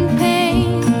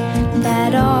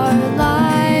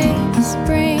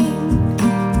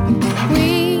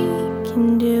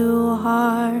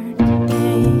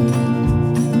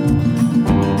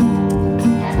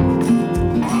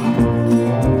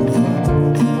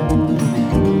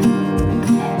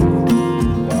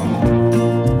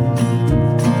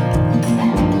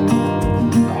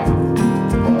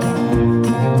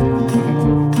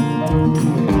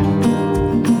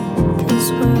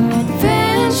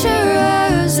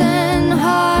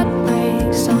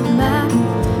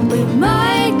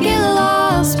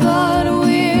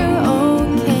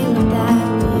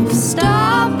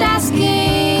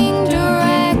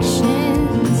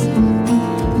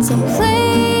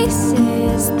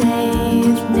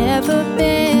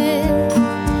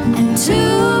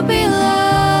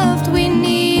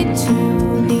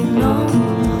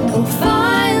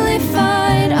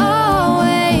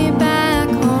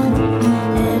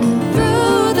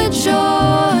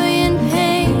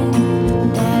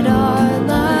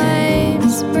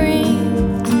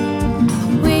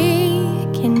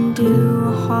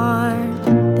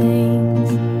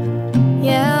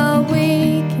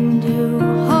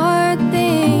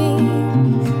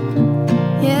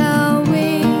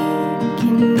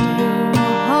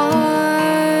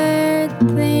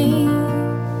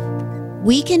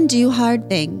We Can Do Hard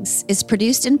Things is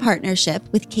produced in partnership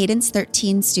with Cadence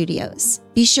 13 Studios.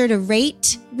 Be sure to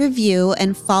rate, review,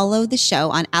 and follow the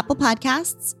show on Apple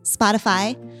Podcasts,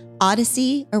 Spotify,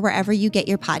 Odyssey, or wherever you get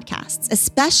your podcasts.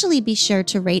 Especially be sure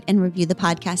to rate and review the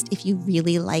podcast if you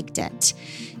really liked it.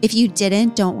 If you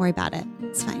didn't, don't worry about it.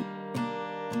 It's fine.